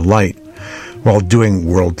the inner light, while doing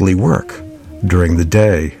worldly work during the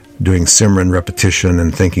day, doing simran repetition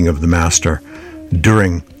and thinking of the master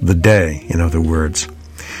during the day, in other words.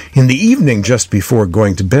 In the evening, just before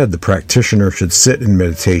going to bed, the practitioner should sit in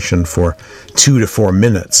meditation for 2 to 4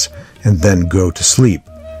 minutes and then go to sleep.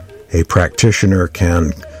 A practitioner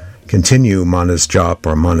can continue manas jap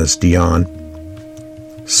or manas dhyan,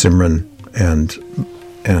 simran and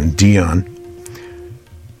dhyan,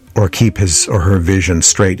 or keep his or her vision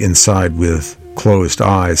straight inside with closed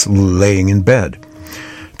eyes, laying in bed.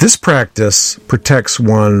 This practice protects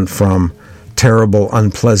one from terrible,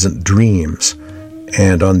 unpleasant dreams.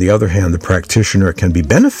 And on the other hand, the practitioner can be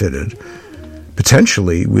benefited,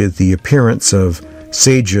 potentially, with the appearance of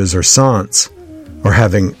sages or sants, or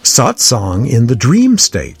having satsang in the dream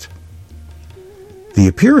state. The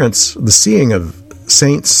appearance, the seeing of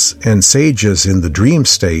saints and sages in the dream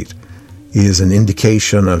state is an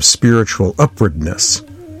indication of spiritual upwardness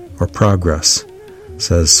or progress,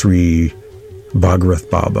 says Sri Bhagirath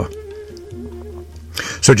Baba.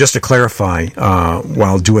 So just to clarify,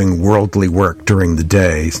 while doing worldly work during the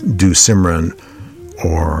day, do simran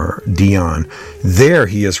or dhyan, there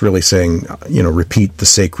he is really saying, repeat the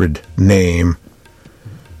sacred name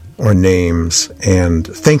or names and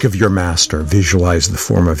think of your master, visualize the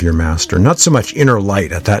form of your master. Not so much inner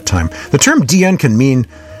light at that time. The term dhyan can mean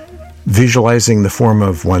visualizing the form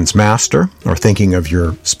of one's master or thinking of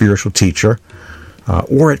your spiritual teacher,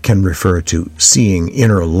 or it can refer to seeing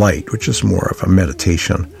inner light, which is more of a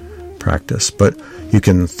meditation practice. But you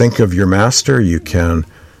can think of your master, you can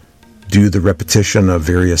do the repetition of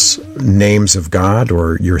various names of God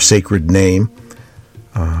or your sacred name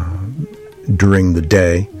during the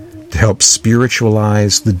day to help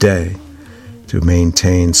spiritualize the day, to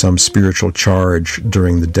maintain some spiritual charge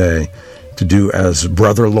during the day, to do as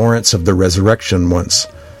Brother Lawrence of the Resurrection once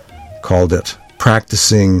called it,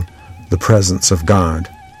 practicing the presence of God.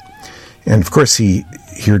 And of course he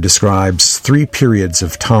here describes 3 periods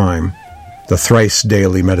of time, the thrice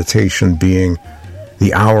daily meditation being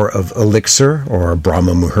the hour of elixir or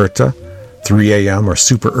Brahma Muhurta, 3 a.m. or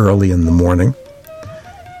super early in the morning,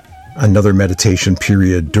 another meditation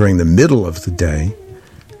period during the middle of the day,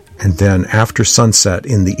 and then after sunset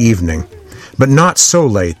in the evening, but not so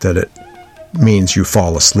late that it means you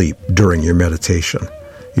fall asleep during your meditation.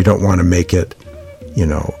 You don't want to make it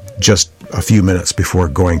just a few minutes before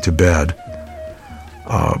going to bed.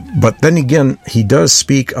 But then again, he does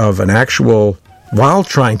speak of an actual, while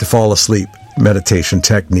trying to fall asleep, meditation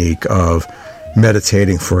technique of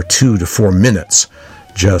meditating for 2 to 4 minutes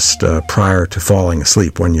just prior to falling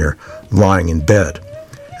asleep when you're lying in bed,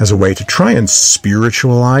 as a way to try and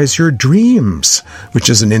spiritualize your dreams, which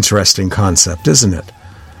is an interesting concept, isn't it?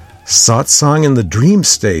 Satsang in the dream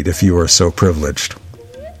state, if you are so privileged.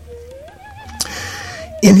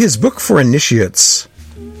 In his book for initiates,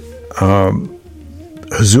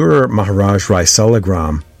 Hazur Maharaj Rai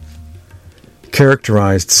Salagram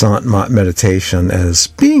characterized Sant Mat meditation as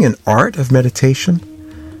being an art of meditation,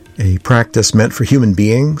 a practice meant for human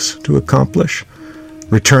beings to accomplish,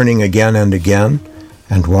 returning again and again,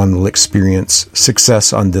 and one will experience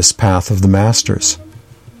success on this path of the masters.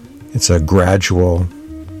 It's a gradual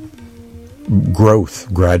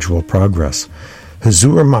growth, gradual progress.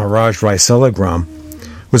 Hazur Maharaj Rai Salagram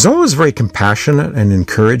was always very compassionate and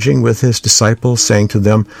encouraging with his disciples, saying to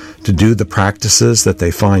them to do the practices that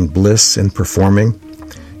they find bliss in performing.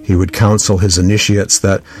 He would counsel his initiates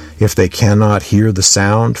that if they cannot hear the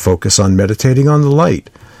sound, focus on meditating on the light.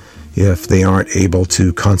 If they aren't able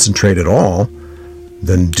to concentrate at all,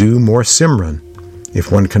 then do more Simran.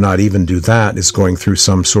 If one cannot even do that, is going through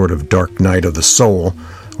some sort of dark night of the soul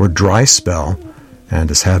or dry spell, and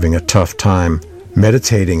is having a tough time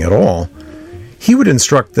meditating at all, he would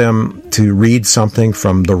instruct them to read something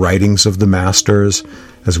from the writings of the masters,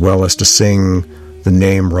 as well as to sing the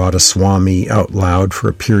name Radhaswami out loud for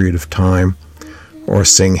a period of time, or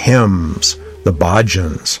sing hymns, the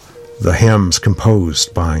bhajans, the hymns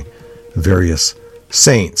composed by various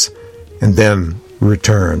saints, and then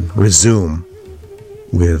resume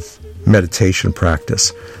with meditation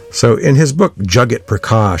practice. So in his book, Jagat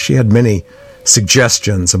Prakash, he had many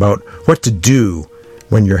suggestions about what to do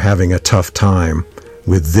when you're having a tough time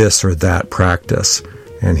with this or that practice.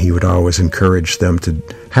 And he would always encourage them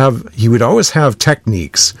he would always have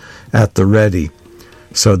techniques at the ready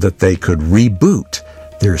so that they could reboot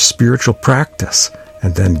their spiritual practice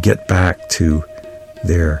and then get back to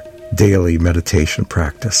their daily meditation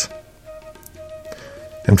practice.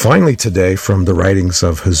 And finally today, from the writings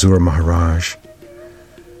of Hazur Maharaj,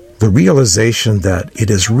 the realization that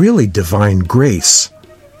it is really divine grace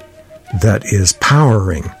that is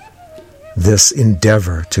powering this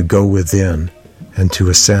endeavor to go within and to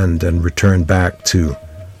ascend and return back to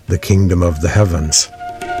the kingdom of the heavens.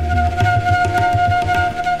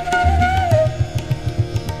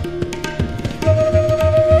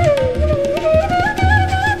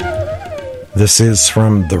 This is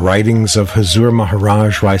from the writings of Hazur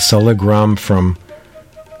Maharaj Rai Salagram from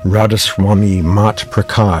Radhaswami Mat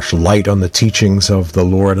Prakash, Light on the Teachings of the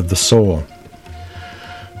Lord of the Soul.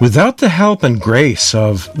 Without the help and grace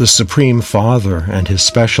of the Supreme Father and his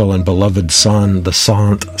special and beloved Son, the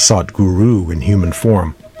Sant Satguru in human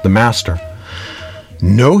form, the Master,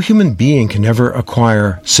 no human being can ever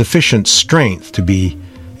acquire sufficient strength to be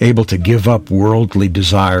able to give up worldly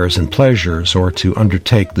desires and pleasures or to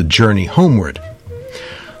undertake the journey homeward.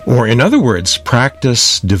 Or, in other words,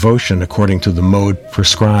 practice devotion according to the mode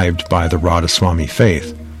prescribed by the Radhaswami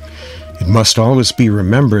faith. It must always be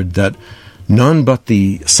remembered that none but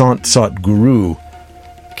the Sant Satguru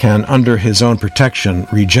can, under his own protection,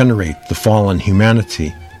 regenerate the fallen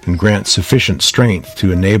humanity and grant sufficient strength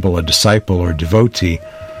to enable a disciple or devotee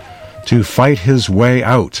to fight his way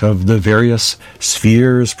out of the various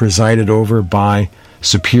spheres presided over by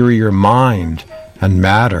superior mind and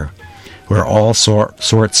matter, where all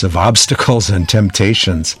sorts of obstacles and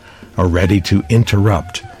temptations are ready to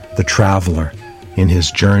interrupt the traveler in his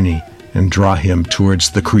journey and draw him towards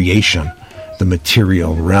the creation, the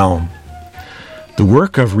material realm. The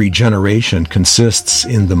work of regeneration consists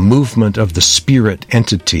in the movement of the spirit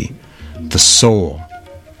entity, the soul,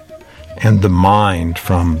 and the mind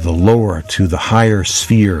from the lower to the higher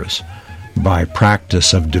spheres by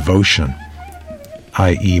practice of devotion,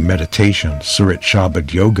 i.e. meditation, Surat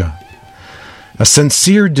Shabad Yoga. A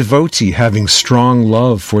sincere devotee having strong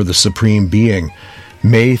love for the Supreme Being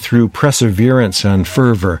may, through perseverance and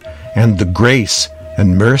fervor and the grace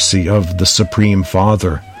and mercy of the Supreme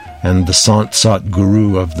Father and the Sant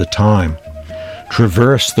Satguru of the time,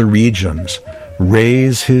 traverse the regions,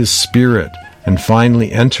 raise his spirit, and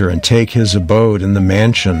finally enter and take his abode in the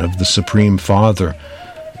mansion of the Supreme Father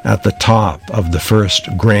at the top of the first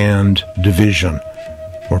grand division,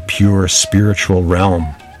 or pure spiritual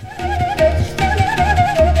realm.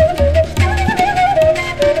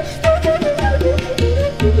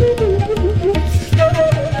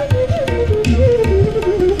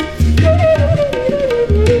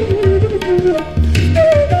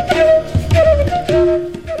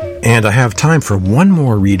 have time for one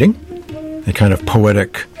more reading, a kind of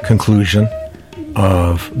poetic conclusion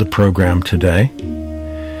of the program today.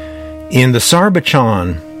 In the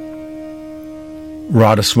Sarbachan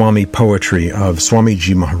Radhaswami poetry of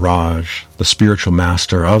Swamiji Maharaj, the spiritual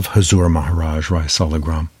master of Hazur Maharaj, Rai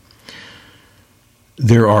Salagram,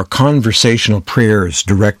 there are conversational prayers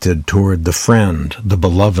directed toward the friend, the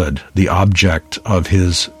beloved, the object of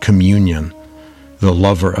his communion, the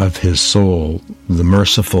lover of his soul, the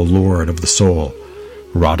merciful Lord of the soul,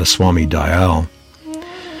 Radhaswami Dayal.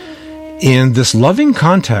 In this loving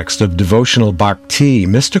context of devotional bhakti,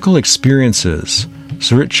 mystical experiences,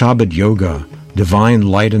 Surit Shabad Yoga, divine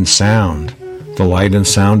light and sound, the light and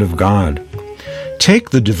sound of God,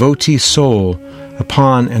 take the devotee soul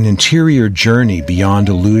upon an interior journey beyond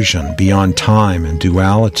illusion, beyond time and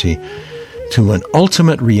duality, to an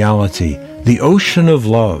ultimate reality, the ocean of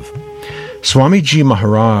love. Swamiji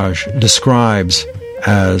Maharaj describes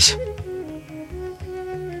as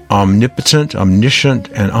omnipotent, omniscient,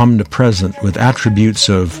 and omnipresent, with attributes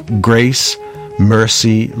of grace,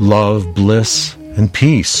 mercy, love, bliss, and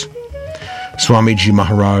peace. Swamiji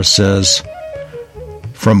Maharaj says,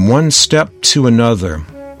 "From one step to another,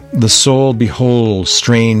 the soul beholds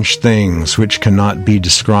strange things which cannot be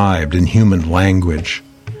described in human language.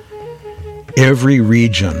 Every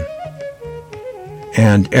region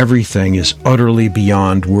and everything is utterly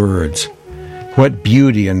beyond words. What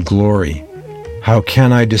beauty and glory! How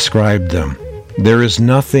can I describe them? There is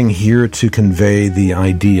nothing here to convey the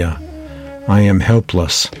idea. I am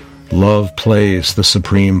helpless. Love plays the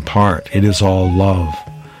supreme part. It is all love."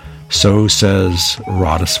 So says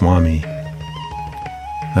Radhaswami.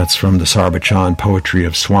 That's from the Sarbachan poetry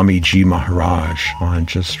of Swamiji Maharaj on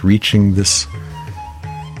just reaching this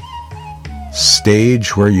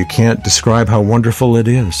stage where you can't describe how wonderful it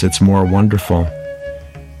is. It's more wonderful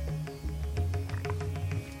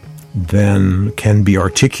than can be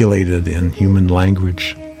articulated in human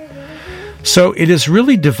language. So it is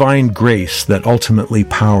really divine grace that ultimately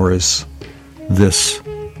powers this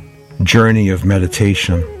journey of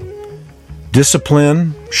meditation.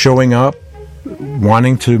 Discipline, showing up,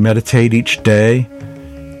 wanting to meditate each day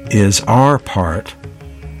is our part,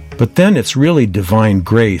 but then it's really divine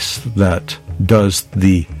grace that does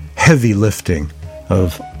the heavy lifting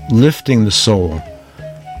of lifting the soul,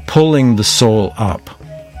 pulling the soul up.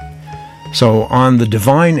 So on the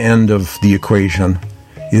divine end of the equation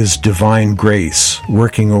is divine grace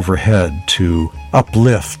working overhead to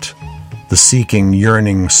uplift the seeking,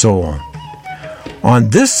 yearning soul. On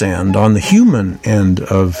this end, on the human end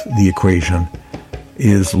of the equation,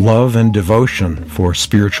 is love and devotion for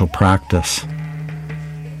spiritual practice.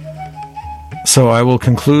 So I will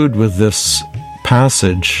conclude with this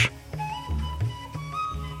passage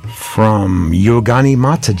from Yogani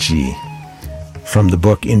Mataji from the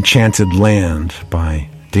book Enchanted Land by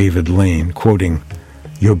David Lane, quoting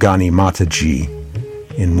Yogani Mataji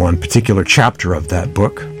in one particular chapter of that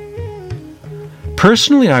book.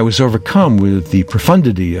 Personally, I was overcome with the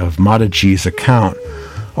profundity of Mataji's account,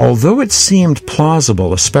 although it seemed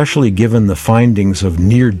plausible, especially given the findings of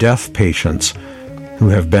near-death patients who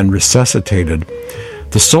have been resuscitated.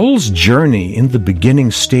 The soul's journey in the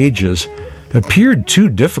beginning stages appeared too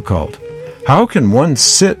difficult. How can one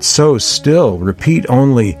sit so still, repeat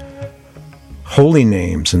only holy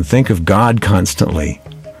names, and think of God constantly?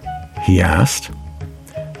 He asked.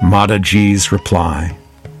 Mataji's reply: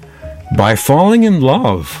 By falling in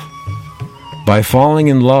love. By falling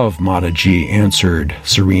in love, Mataji answered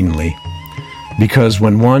serenely. Because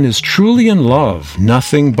when one is truly in love,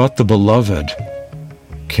 nothing but the beloved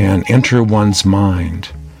can enter one's mind.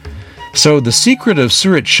 So the secret of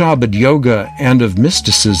Surit Shabad Yoga and of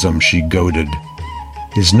mysticism, she goaded,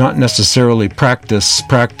 is not necessarily practice,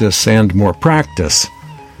 and more practice,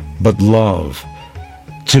 but love.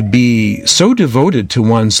 To be so devoted to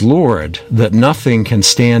one's Lord that nothing can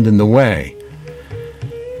stand in the way.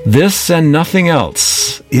 This and nothing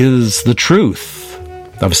else is the truth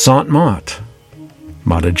of Sant Mat,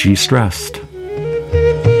 Mataji stressed.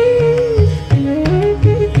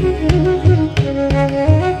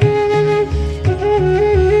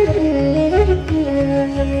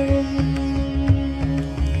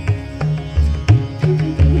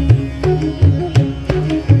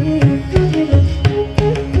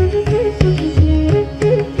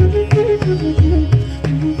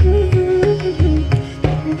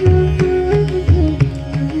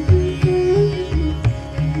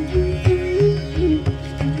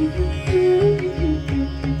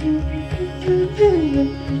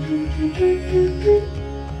 Thank you.